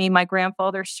legacy for me. My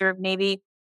grandfather served Navy.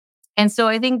 And so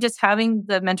I think just having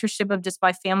the mentorship of just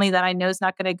my family that I know is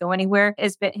not going to go anywhere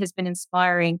has been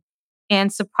inspiring.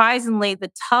 And surprisingly,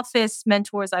 the toughest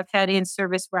mentors I've had in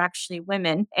service were actually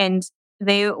women. And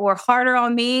they were harder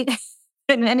on me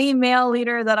than any male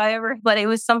leader that I ever, but it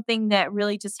was something that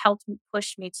really just helped me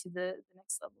push me to the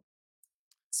next level.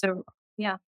 So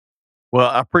yeah. Well,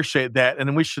 I appreciate that. And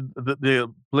then the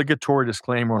obligatory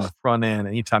disclaimer on the front end,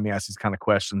 anytime you ask these kind of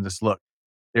questions, is look,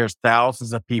 there's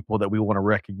thousands of people that we want to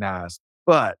recognize,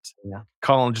 but Yeah.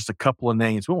 calling just a couple of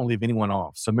names, we won't leave anyone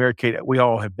off. So Mary Kate, we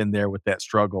all have been there with that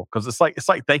struggle because it's like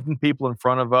thanking people in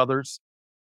front of others.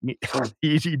 You,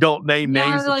 you don't name Yeah, I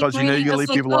names was like because you know Marina, you're I gonna was leave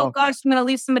like, people oh off. gosh, I'm gonna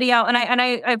leave somebody out. And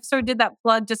I sort of did that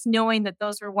plug just knowing that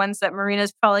those were ones that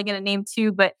Marina's probably gonna name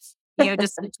too, but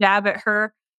just a jab at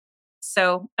her.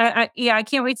 So I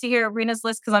can't wait to hear Rena's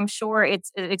list because I'm sure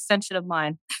it's an extension of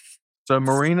mine. So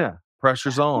Marina,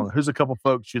 pressure's on. Who's a couple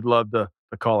folks you'd love to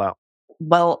call out?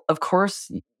 Well, of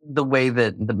course, the way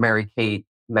that Mary Kate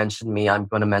mentioned me, I'm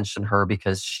going to mention her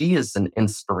because she is an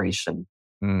inspiration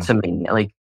Mm, to me.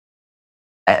 Like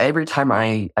every time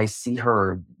I see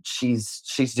her, she's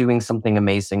doing something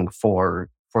amazing for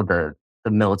the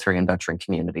military and veteran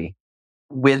community.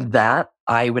 With that,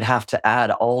 I would have to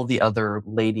add all the other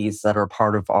ladies that are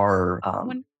part of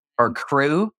One, our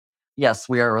crew. Yes,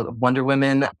 we are Wonder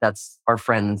Women. That's our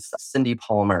friends Cindy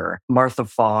Palmer, Martha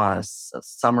Foss,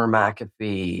 Summer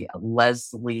McAfee,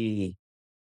 Leslie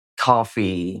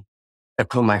Coffee.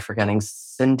 Who am I forgetting?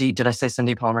 Cindy. Did I say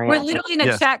Cindy Palmer we're yet? literally in a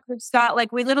yes. chat group, Scott.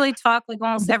 Like we literally talk like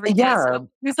almost every day. Yeah, So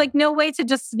there's like no way to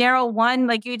just narrow one.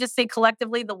 Like you just say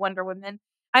collectively the Wonder Women.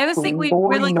 I always think we're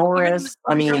Lori like we're the Norris.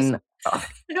 I Golden Girls.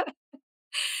 mean,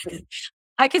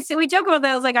 I could see we joke about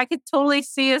that. I was like, I could totally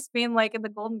see us being like in the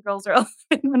Golden Girls or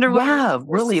Wonder Woman. yeah,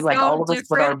 We're really, like so all of us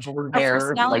with our different, blue our hair, like,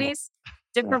 personalities,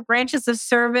 different branches of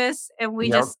service, and we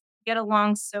yep. just get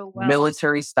along so well.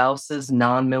 Military spouses,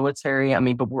 non-military. I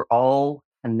mean, but we're all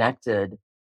connected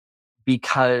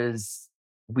because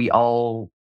we all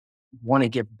want to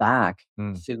give back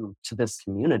Mm, to this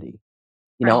community.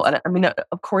 Right. And I mean,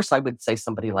 of course, I would say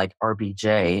somebody like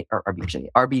RBG,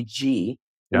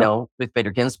 yeah, with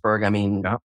Bader Ginsburg. I mean,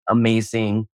 yeah.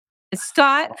 amazing.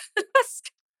 Scott.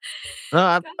 No,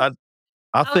 I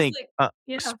I was think, like,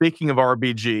 yeah. speaking of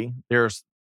RBG, there's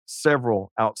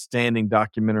several outstanding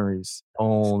documentaries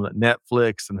on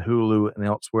Netflix and Hulu and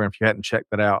elsewhere. If you hadn't checked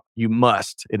that out, you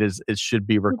must. It should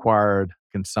be required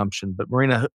consumption. But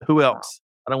Marina, who else?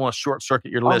 I don't want to short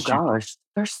circuit your Oh list. gosh,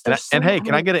 And, there's and so hey, can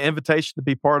I many. get an invitation to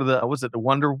be part of was it the The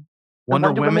Wonder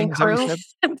Wonder Woman Women? Is that what you crew.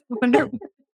 said? Wonder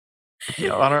Yeah,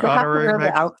 You'll have to honorary wear the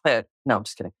mention. outfit. No, I'm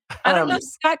just kidding. I don't know Um, if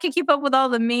Scott can keep up with all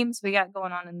the memes we got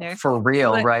going on in there. for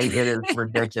real, But right? It is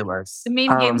ridiculous. the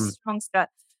meme game's strong, Scott.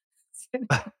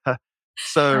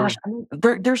 So Gosh, I mean,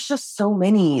 there's just so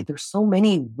many. There's so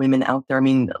many women out there. I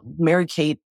mean, Mary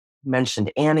Kate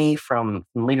mentioned Annie from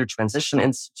Leader Transition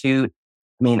Institute.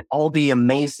 I mean, all the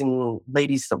amazing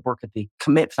ladies that work at the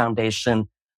Commit Foundation,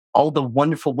 all the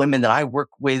wonderful women that I work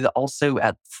with also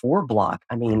at 4Block.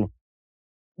 I mean,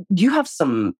 you have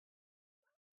some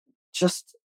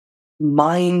just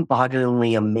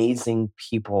mind-bogglingly amazing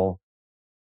people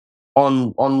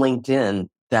on LinkedIn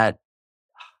that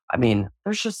I mean,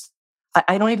 there's just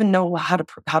I don't even know how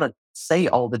to say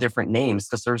all the different names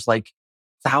because there's like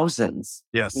thousands.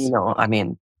 yes. I mean,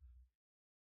 That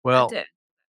Well, did.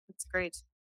 That's great.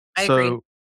 I agree. so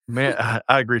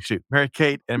I agree too. Mary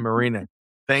Kate and Marina,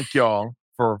 thank y'all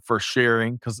for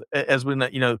sharing because as we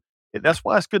know, that's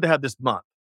why it's good to have this month,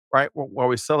 right? While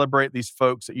we celebrate these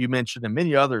folks that you mentioned and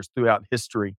many others throughout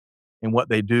history and what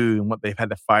they do and what they've had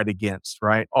to fight against,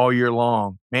 right? All year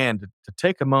long, man, to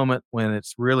take a moment when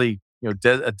it's really a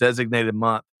designated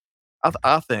month.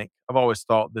 I think I've always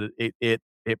thought that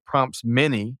it prompts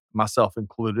many, myself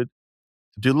included,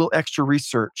 to do a little extra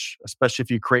research, especially if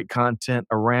you create content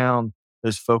around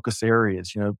those focus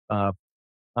areas.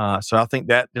 So I think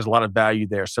that there's a lot of value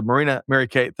there. So Marina, Mary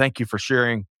Kate, thank you for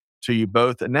sharing to you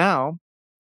both. And now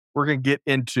we're going to get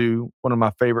into one of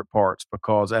my favorite parts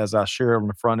because as I share on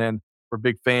the front end, we're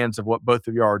big fans of what both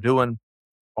of you are doing,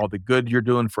 all the good you're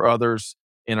doing for others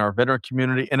in our veteran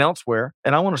community and elsewhere.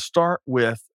 And I want to start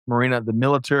with Marina, the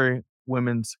Military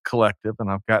Women's Collective. And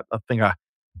I think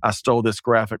I stole this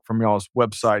graphic from y'all's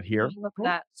website here. Look at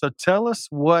that. So tell us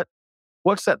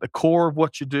what's at the core of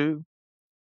what you do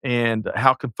and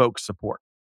how can folks support?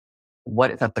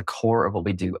 what is at the core of what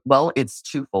we do? Well, it's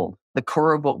twofold. The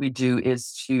core of what we do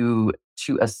is to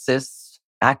assist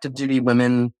active duty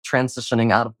women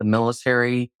transitioning out of the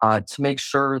military to make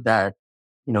sure that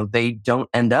they don't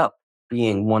end up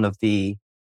being one of the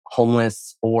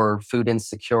homeless or food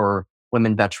insecure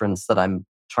women veterans that I'm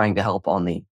trying to help on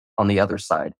the other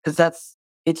side. Because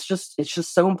it's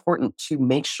just so important to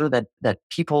make sure that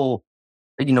people,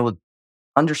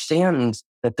 understand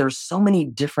that there's so many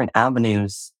different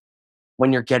avenues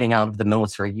when you're getting out of the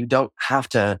military. You don't have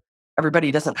to,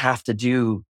 everybody doesn't have to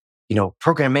do,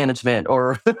 program management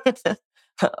or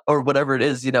or whatever it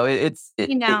is. There's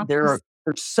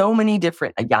so many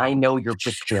different. Yeah, I know you're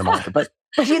just Clearmont, but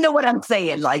you know what I'm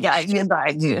saying. Like I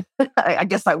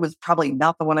guess I was probably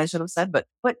not the one I should have said, but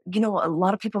a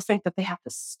lot of people think that they have to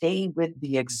stay with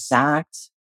the exact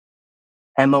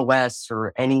MOS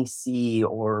or NEC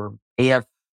or AFSC,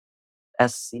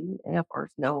 AFR.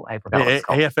 No, I forgot what it's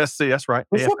called. AFSC, that's right.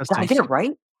 Did I get it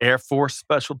right? Air Force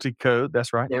Specialty Code,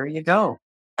 that's right. There you go.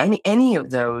 Any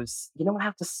of those, you don't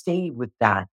have to stay with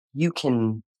that. You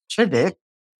can pivot,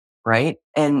 right?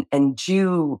 And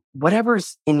do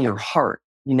whatever's in your heart,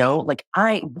 like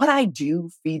what I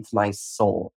do feeds my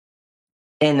soul.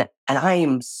 And I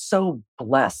am so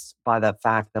blessed by the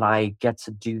fact that I get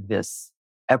to do this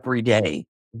every day,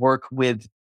 work with,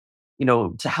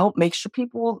 to help make sure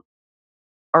people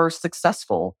are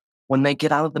successful when they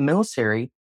get out of the military.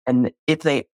 And if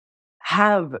they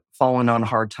have fallen on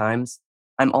hard times,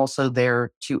 I'm also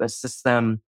there to assist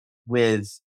them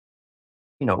with,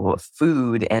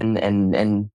 food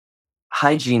and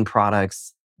hygiene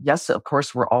products. Yes, of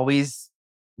course, we're always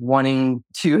wanting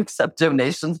to accept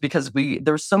donations because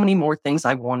there's so many more things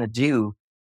I want to do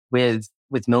with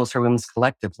Military Women's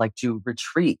Collective, like do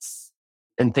retreats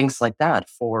and things like that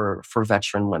for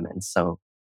veteran women. So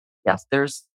yes,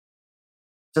 there's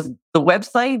just the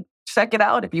website. Check it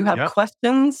out. If you have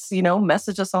questions,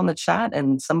 message us on the chat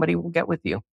and somebody will get with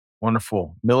you.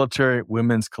 Wonderful.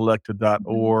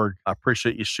 MilitaryWomen'sCollective.org. I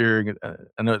appreciate you sharing it.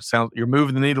 I know you're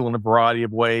moving the needle in a variety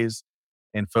of ways,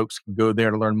 and folks can go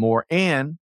there to learn more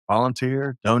and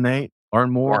volunteer, donate,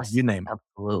 learn more, Yes, you name it.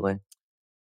 Absolutely.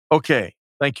 Okay.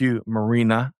 Thank you,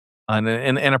 Marina. And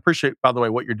I appreciate, by the way,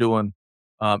 what you're doing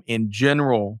in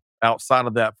general outside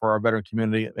of that for our veteran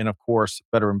community and, of course,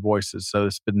 Veteran Voices. So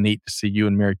it's been neat to see you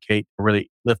and Mary Kate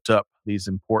really lift up these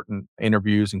important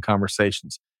interviews and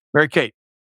conversations. Mary Kate,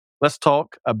 let's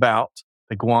talk about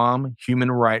the Guam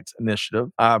Human Rights Initiative.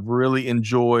 I've really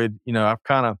enjoyed, I've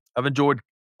enjoyed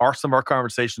some of our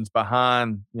conversations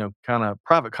behind, kind of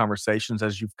private conversations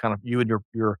as you and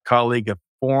your colleague have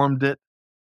formed it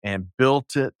and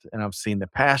built it. And I've seen the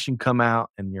passion come out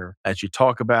as you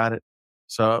talk about it.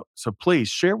 So please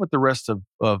share with the rest of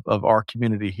our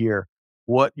community here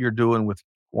what you're doing with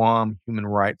Guam Human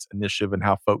Rights Initiative and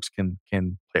how folks can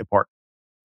play a part.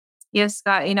 Yes,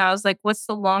 Scott. I was like, what's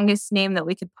the longest name that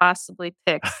we could possibly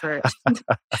pick for it?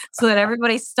 So that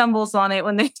everybody stumbles on it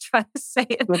when they try to say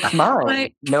it. It's mine.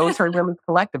 Military Women's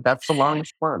Collective. That's the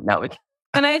longest one.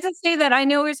 And I have to say that I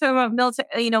know we're talking about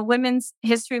military, Women's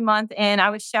History Month, and I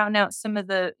was shouting out some of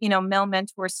the, male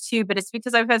mentors too, but it's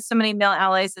because I've had so many male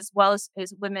allies as well as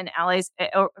women allies,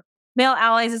 or male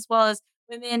allies as well as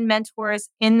women mentors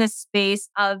in this space,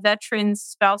 veterans,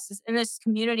 spouses in this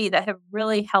community that have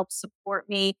really helped support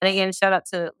me. And again, shout out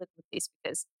to Liquid Peace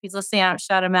because if he's listening, I don't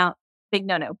shout him out. Big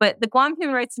no. But the Guam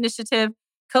Human Rights Initiative,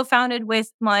 co-founded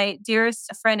with my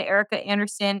dearest friend, Erica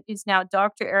Anderson, is now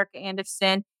Dr. Erica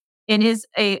Anderson. It is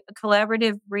a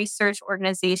collaborative research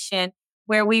organization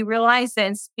where we realized that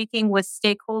in speaking with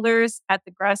stakeholders at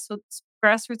the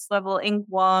grassroots level in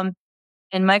Guam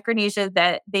and Micronesia,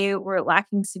 that they were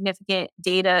lacking significant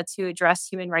data to address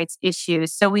human rights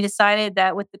issues. So we decided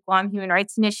that with the Guam Human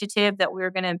Rights Initiative that we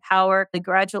were going to empower the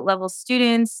graduate level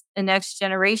students, the next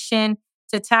generation,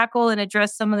 to tackle and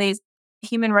address some of these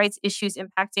human rights issues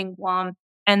impacting Guam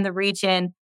and the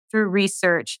region through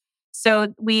research.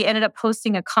 So we ended up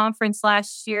hosting a conference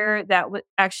last year that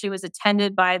actually was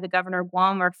attended by the governor of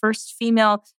Guam, our first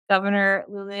female governor,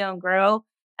 Lilian Guerrero.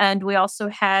 And we also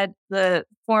had the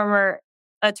former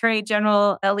Attorney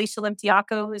General Alicia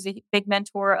Limtiaco, who's a big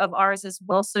mentor of ours as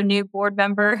well, so new board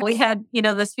member. We had,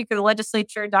 the Speaker of the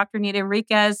Legislature, Dr. Nita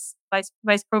Enriquez,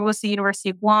 Vice Provost of the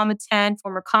University of Guam, attend,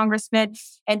 former congressman,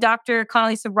 and Dr.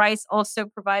 Condoleezza Rice also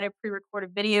provided a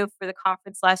pre-recorded video for the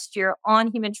conference last year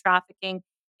on human trafficking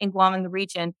in Guam and the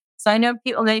region. So I know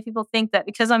many people think that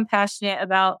because I'm passionate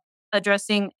about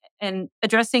addressing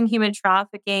human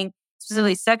trafficking,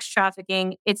 specifically sex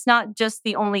trafficking, it's not just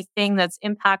the only thing that's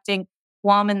impacting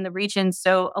Guam and the region.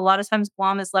 So a lot of times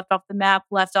Guam is left off the map,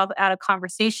 left off out of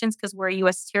conversations because we're a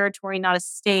U.S. territory, not a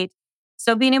state.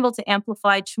 So being able to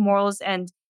amplify Chamorros,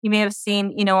 and you may have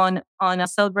seen, on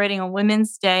celebrating on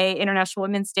Women's Day, International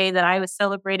Women's Day, that I was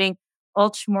celebrating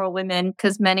all Chamorro women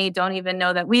because many don't even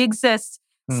know that we exist.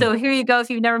 So here you go. If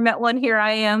you've never met one, here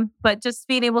I am. But just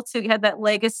being able to have that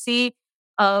legacy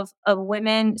of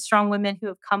women, strong women who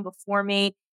have come before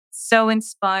me. So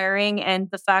inspiring. And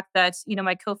the fact that,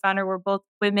 my co-founder, we're both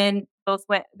women, both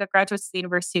got graduates of the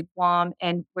University of Guam,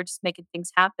 and we're just making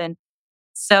things happen.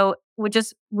 So we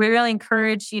really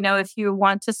encourage, if you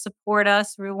want to support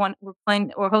us, we're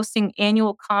hosting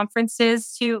annual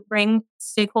conferences to bring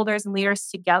stakeholders and leaders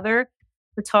together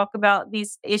to talk about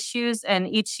these issues. And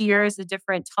each year is a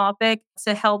different topic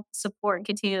to help support and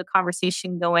continue the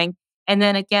conversation going. And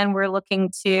then again, we're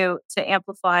looking to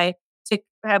amplify, to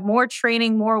have more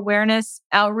training, more awareness,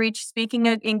 outreach, speaking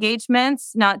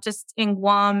engagements, not just in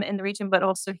Guam and the region, but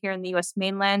also here in the US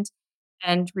mainland,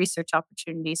 and research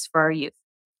opportunities for our youth.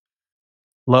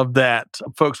 Love that.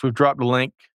 Folks, we've dropped a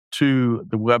link to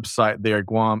the website there,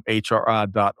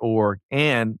 guamhri.org.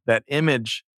 And that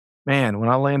image, man, when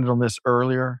I landed on this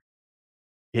earlier,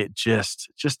 it just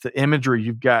the imagery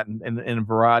you've gotten in a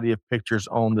variety of pictures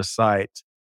on the site.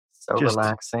 So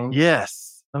relaxing.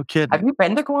 Yes. No kidding. Have you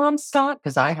been to Guam, Scott?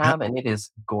 Because I have, and it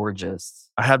is gorgeous.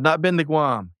 I have not been to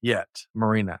Guam yet,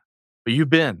 Marina, but you've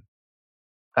been.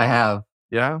 I have.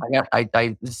 Yeah.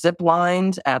 I zip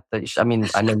lined at the. I mean,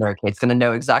 I know Mary Kate's going to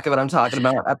know exactly what I'm talking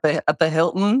about. At the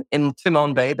Hilton in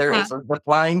Timon Bay, there is a zip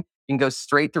line. You can go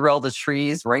straight through all the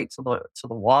trees, right to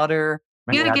the water.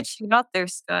 We got to get you out there,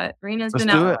 Scott. Marina's Let's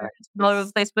been do out all over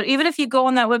the place. But even if you go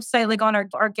on that website, like on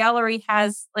our gallery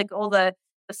has like all the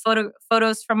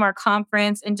photos from our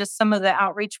conference and just some of the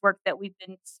outreach work that we've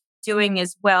been doing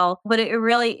as well. But it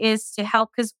really is to help,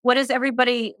 because what is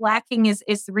everybody lacking is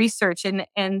research, and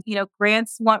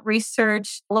grants want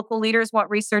research, local leaders want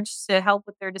research to help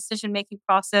with their decision making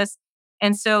process.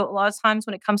 And so a lot of times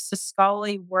when it comes to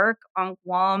scholarly work on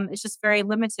Guam, it's just very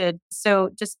limited. So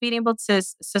just being able to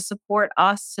support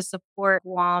us, to support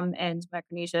Guam and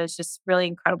Micronesia is just really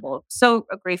incredible. So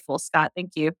grateful, Scott.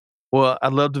 Thank you. Well,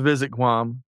 I'd love to visit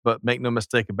Guam, but make no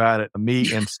mistake about it,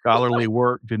 me and scholarly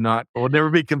work will never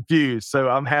be confused. So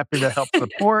I'm happy to help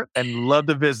support and love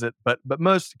to visit. But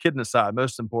kidding aside,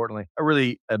 most importantly, I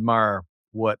really admire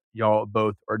what y'all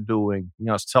both are doing.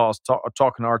 I was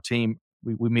talking to our team.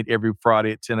 We meet every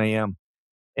Friday at 10 a.m.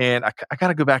 And I got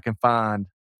to go back and find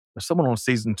someone on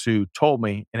season 2 told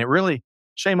me, and it really,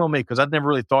 shame on me, because I'd never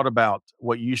really thought about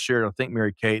what you shared. I think,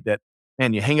 Mary Kate, that,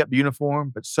 man, you hang up the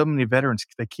uniform, but so many veterans,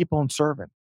 they keep on serving.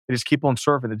 They just keep on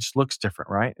serving. It just looks different,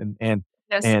 right? And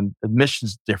Yes. and the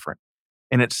mission's different.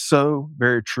 And it's so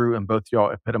very true, and both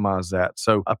y'all epitomize that.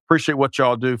 So I appreciate what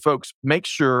y'all do. Folks, make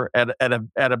sure at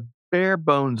a bare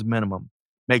bones minimum,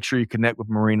 make sure you connect with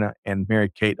Marina and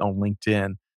Mary Kate on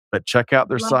LinkedIn, but check out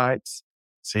their sites,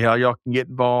 see how y'all can get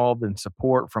involved and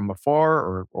support from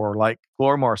afar, or like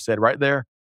Glorimar said, right there,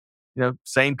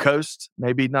 same coast,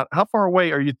 maybe not. How far away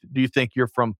do you think you're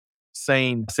from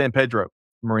San Pedro,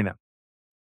 Marina?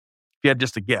 If you had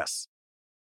just a guess.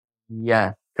 Yeah.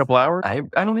 A couple hours? I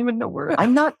don't even know where.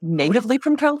 I'm not natively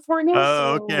from California.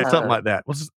 Oh, okay. Something like that.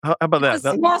 Well, how about that? It's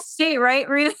a small state, right,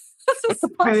 Marina? It's a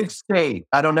big state.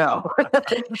 I don't know.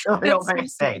 It's a real big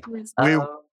state.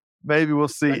 Maybe we'll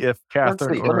see if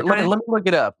Catherine. Let me look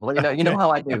it up. You know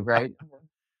how I do, right?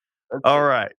 All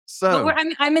right. So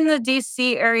I'm in the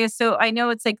DC area, so I know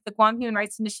it's like the Guam Human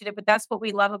Rights Initiative, but that's what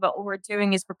we love about what we're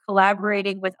doing is we're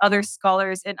collaborating with other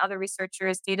scholars and other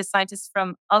researchers, data scientists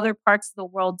from other parts of the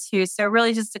world too. So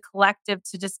really just a collective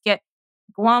to just get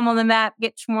Guam on the map,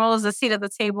 get Chamorros a seat at the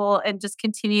table, and just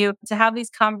continue to have these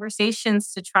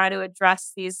conversations to try to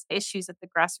address these issues at the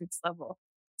grassroots level.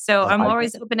 So I'm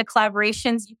always open to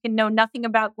collaborations. You can know nothing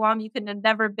about Guam. You can have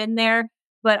never been there,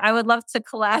 but I would love to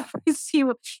collaborate, see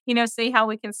how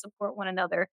we can support one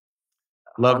another.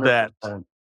 Love that. 100%.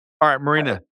 All right,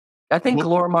 Marina. I think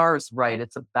Glorimar is right.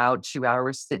 It's about 2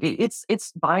 hours.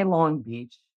 It's by Long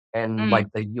Beach and like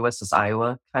the USS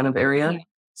Iowa kind of area.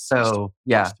 So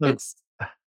yeah, it's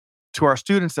to our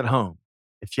students at home.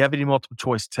 If you have any multiple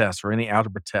choice tests or any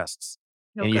algebra tests,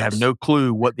 and you have no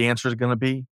clue what the answer is going to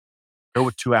be, go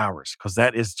with 2 hours, because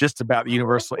that is just about the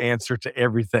universal answer to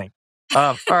everything.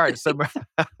 All right, so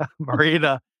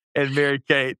Marina and Mary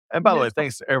Kate, and by the way,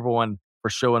 thanks to everyone for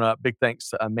showing up. Big thanks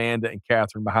to Amanda and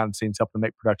Catherine behind the scenes helping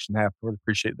make production happen. Really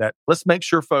appreciate that. Let's make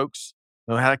sure folks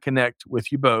know how to connect with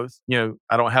you both.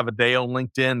 I don't have a day on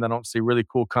LinkedIn. I don't see really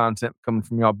cool content coming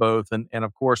from y'all both, and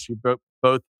of course, you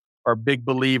both are big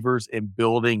believers in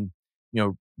building,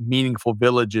 meaningful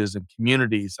villages and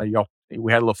communities.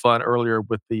 We had a little fun earlier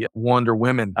with the Wonder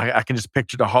Women. I can just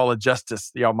picture the Hall of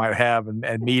Justice y'all might have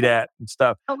and meet at and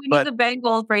stuff. Oh, we need the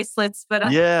bangle bracelets,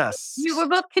 but yes, we're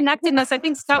both connecting us. I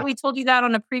think, Scott, we told you that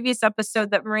on a previous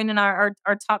episode that Marina and our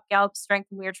top Gallup strength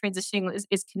when we are transitioning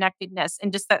is connectedness,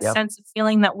 and just that sense of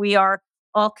feeling that we are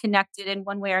all connected in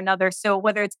one way or another. So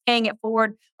whether it's paying it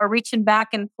forward or reaching back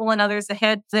and pulling others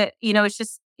ahead, that, it's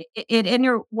just it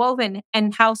interwoven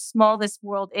and how small this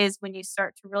world is when you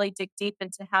start to really dig deep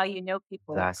into how you know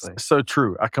people. Exactly. So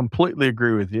true. I completely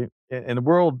agree with you. In the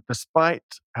world, despite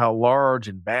how large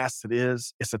and vast it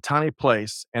is, it's a tiny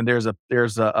place, and there's a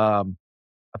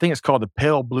I think it's called the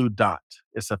pale blue dot.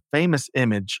 It's a famous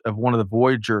image of one of the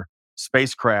Voyager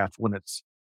spacecraft when it's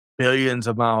billions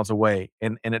of miles away,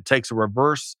 and it takes a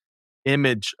reverse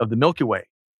image of the Milky Way,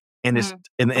 and it's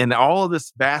Mm. in all of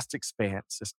this vast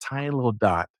expanse, this tiny little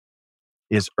dot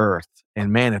is Earth.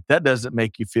 And man, if that doesn't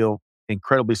make you feel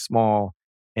incredibly small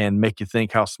and make you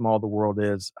think how small the world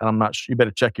is, I'm not sure. You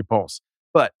better check your pulse.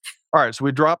 But all right, so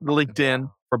we dropped the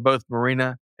LinkedIn for both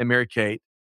Marina and Mary Kate,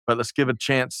 but let's give it a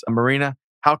chance. Marina,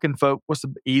 what's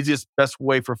the easiest, best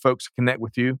way for folks to connect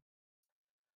with you?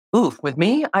 Ooh, with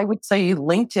me, I would say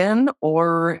LinkedIn,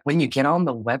 or when you get on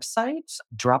the website,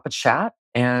 drop a chat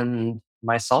and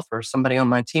myself or somebody on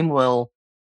my team will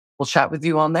chat with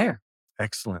you on there.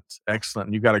 Excellent,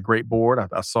 excellent. You got a great board.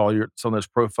 I saw some of those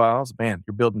profiles. Man,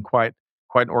 you're building quite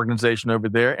an organization over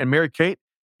there. And Mary Kate,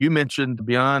 you mentioned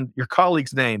beyond your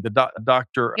colleague's name, the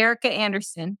Doctor. Erica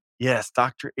Anderson. Yes,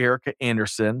 Dr. Erica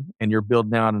Anderson, and you're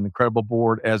building out an incredible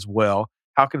board as well.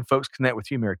 How can folks connect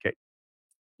with you, Mary Kate?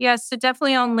 Yes, so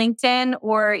definitely on LinkedIn,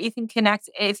 or you can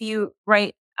connect if you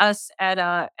write us at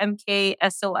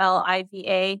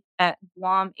mksoliva at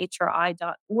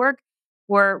guamhri.org.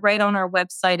 We're right on our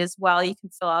website as well. You can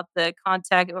fill out the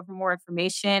contact for more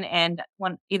information, and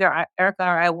Erica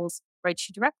or I will write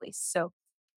you directly. So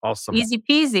Awesome. easy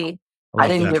peasy. I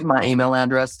didn't give my email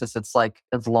address because it's like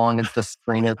as long as the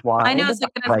screen is wide. I know it's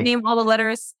like going to name all the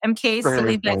letters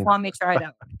mksoliva at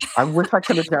guamhri.org. I wish I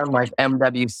could have done like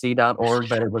mwc.org,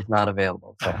 but it was not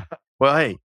available. So. Well,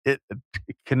 hey,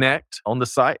 connect on the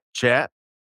site, chat,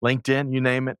 LinkedIn, you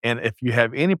name it. And if you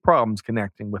have any problems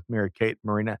connecting with Mary Kate and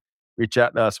Marina, reach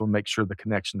out to us. We'll make sure the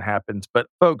connection happens. But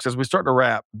folks, as we start to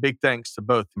wrap, big thanks to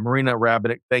both Marina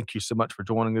Rabidic. Thank you so much for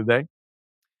joining today.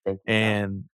 Thank you.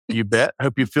 And you bet.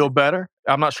 Hope you feel better.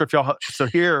 I'm not sure if y'all. So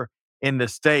here in the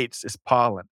States, it's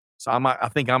pollen. So I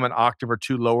think I'm an octave or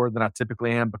two lower than I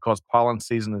typically am because pollen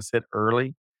season is hit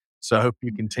early. So I hope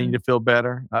you continue to feel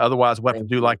better. Otherwise, we'll have to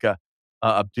do like a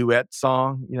duet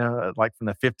song, like from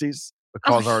the 50s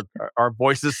because our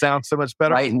voices sound so much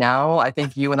better. Right now, I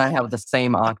think you and I have the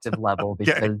same octave level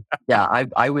because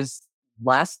I was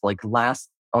last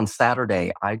on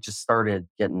Saturday, I just started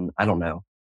getting, I don't know.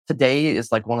 Today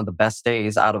is like one of the best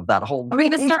days out of that whole. Are we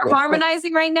going to start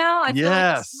harmonizing right now?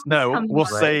 Yes. No, we'll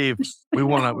save. We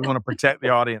want to protect the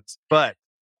audience, but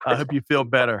I hope you feel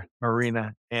better,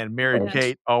 Marina and Mary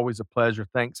Kate. Always a pleasure.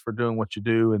 Thanks for doing what you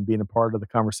do and being a part of the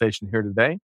conversation here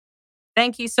today.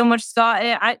 Thank you so much, Scott.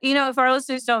 If our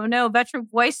listeners don't know, Veteran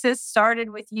Voices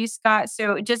started with you, Scott.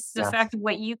 So just the fact of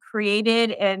what you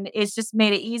created, and it's just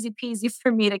made it easy peasy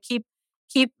for me to keep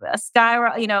a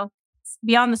sky,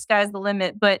 beyond the sky is the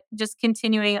limit, but just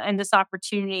continuing in this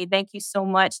opportunity. Thank you so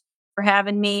much for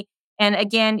having me. And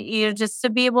again, just to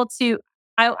be able to,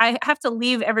 I have to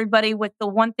leave everybody with the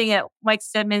one thing that Mike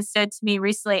Stedman said to me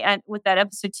recently, and with that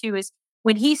episode too, is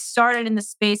when he started in the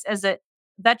space as a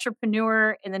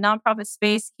veteranpreneur in the nonprofit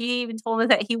space, he even told me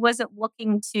that he wasn't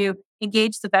looking to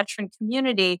engage the veteran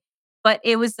community, but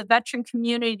it was the veteran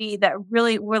community that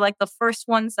really were like the first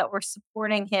ones that were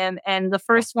supporting him and the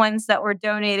first ones that were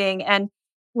donating and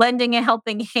lending a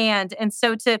helping hand. And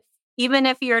so even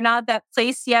if you're not that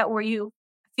place yet where you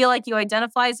feel like you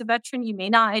identify as a veteran, you may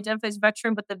not identify as a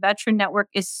veteran, but the veteran network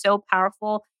is so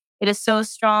powerful. It is so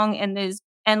strong and is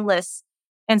endless.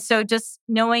 And so just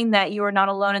knowing that you are not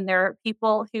alone and there are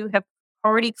people who have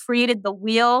already created the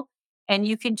wheel, and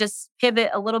you can just pivot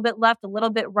a little bit left, a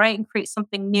little bit right, and create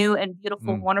something new and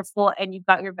beautiful, wonderful. And you've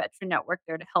got your veteran network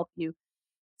there to help you.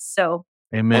 So,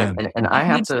 amen. And I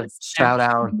have to shout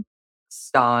out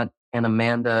Scott and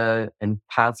Amanda and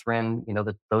Catherine.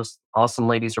 Those awesome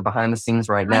ladies are behind the scenes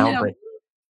right now. But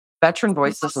Veteran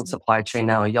Voices and Supply Chain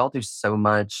now, y'all do so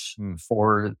much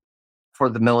for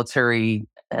the military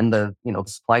and the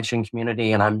supply chain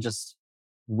community, and I'm just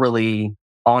really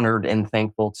honored and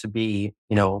thankful to be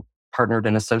partnered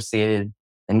and associated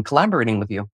and collaborating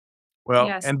with you.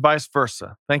 Well, and vice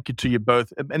versa. Thank you to you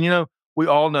both. And we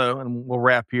all know, and we'll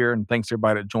wrap here. And thanks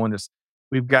everybody that joined us.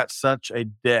 We've got such a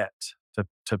debt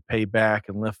to pay back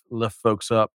and lift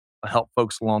folks up, help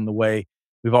folks along the way.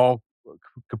 We've all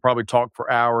could probably talk for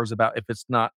hours about if it's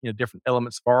not different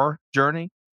elements of our journey.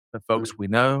 The folks we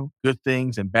know, good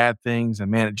things and bad things, and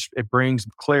man, it brings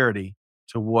clarity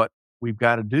to what we've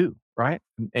got to do, right?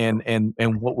 And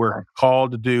what we're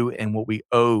called to do and what we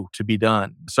owe to be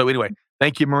done. So anyway,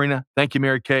 Thank you, Marina. Thank you,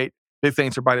 Mary Kate. Big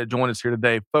thanks to everybody that joined us here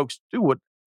today. Folks,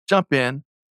 jump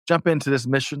into this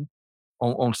mission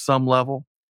on some level.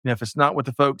 If it's not with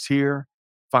the folks here,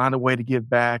 find a way to give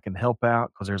back and help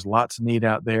out because there's lots of need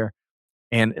out there.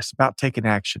 And it's about taking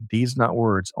action. Deeds, not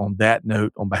words. On that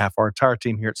note, on behalf of our entire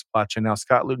team here at Supply Chain Now,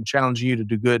 Scott Luton challenging you to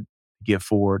do good, to give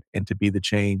forward, and to be the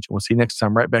change. We'll see you next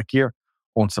time right back here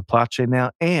on Supply Chain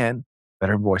Now and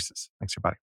Veteran Voices. Thanks,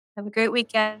 everybody. Have a great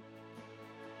weekend.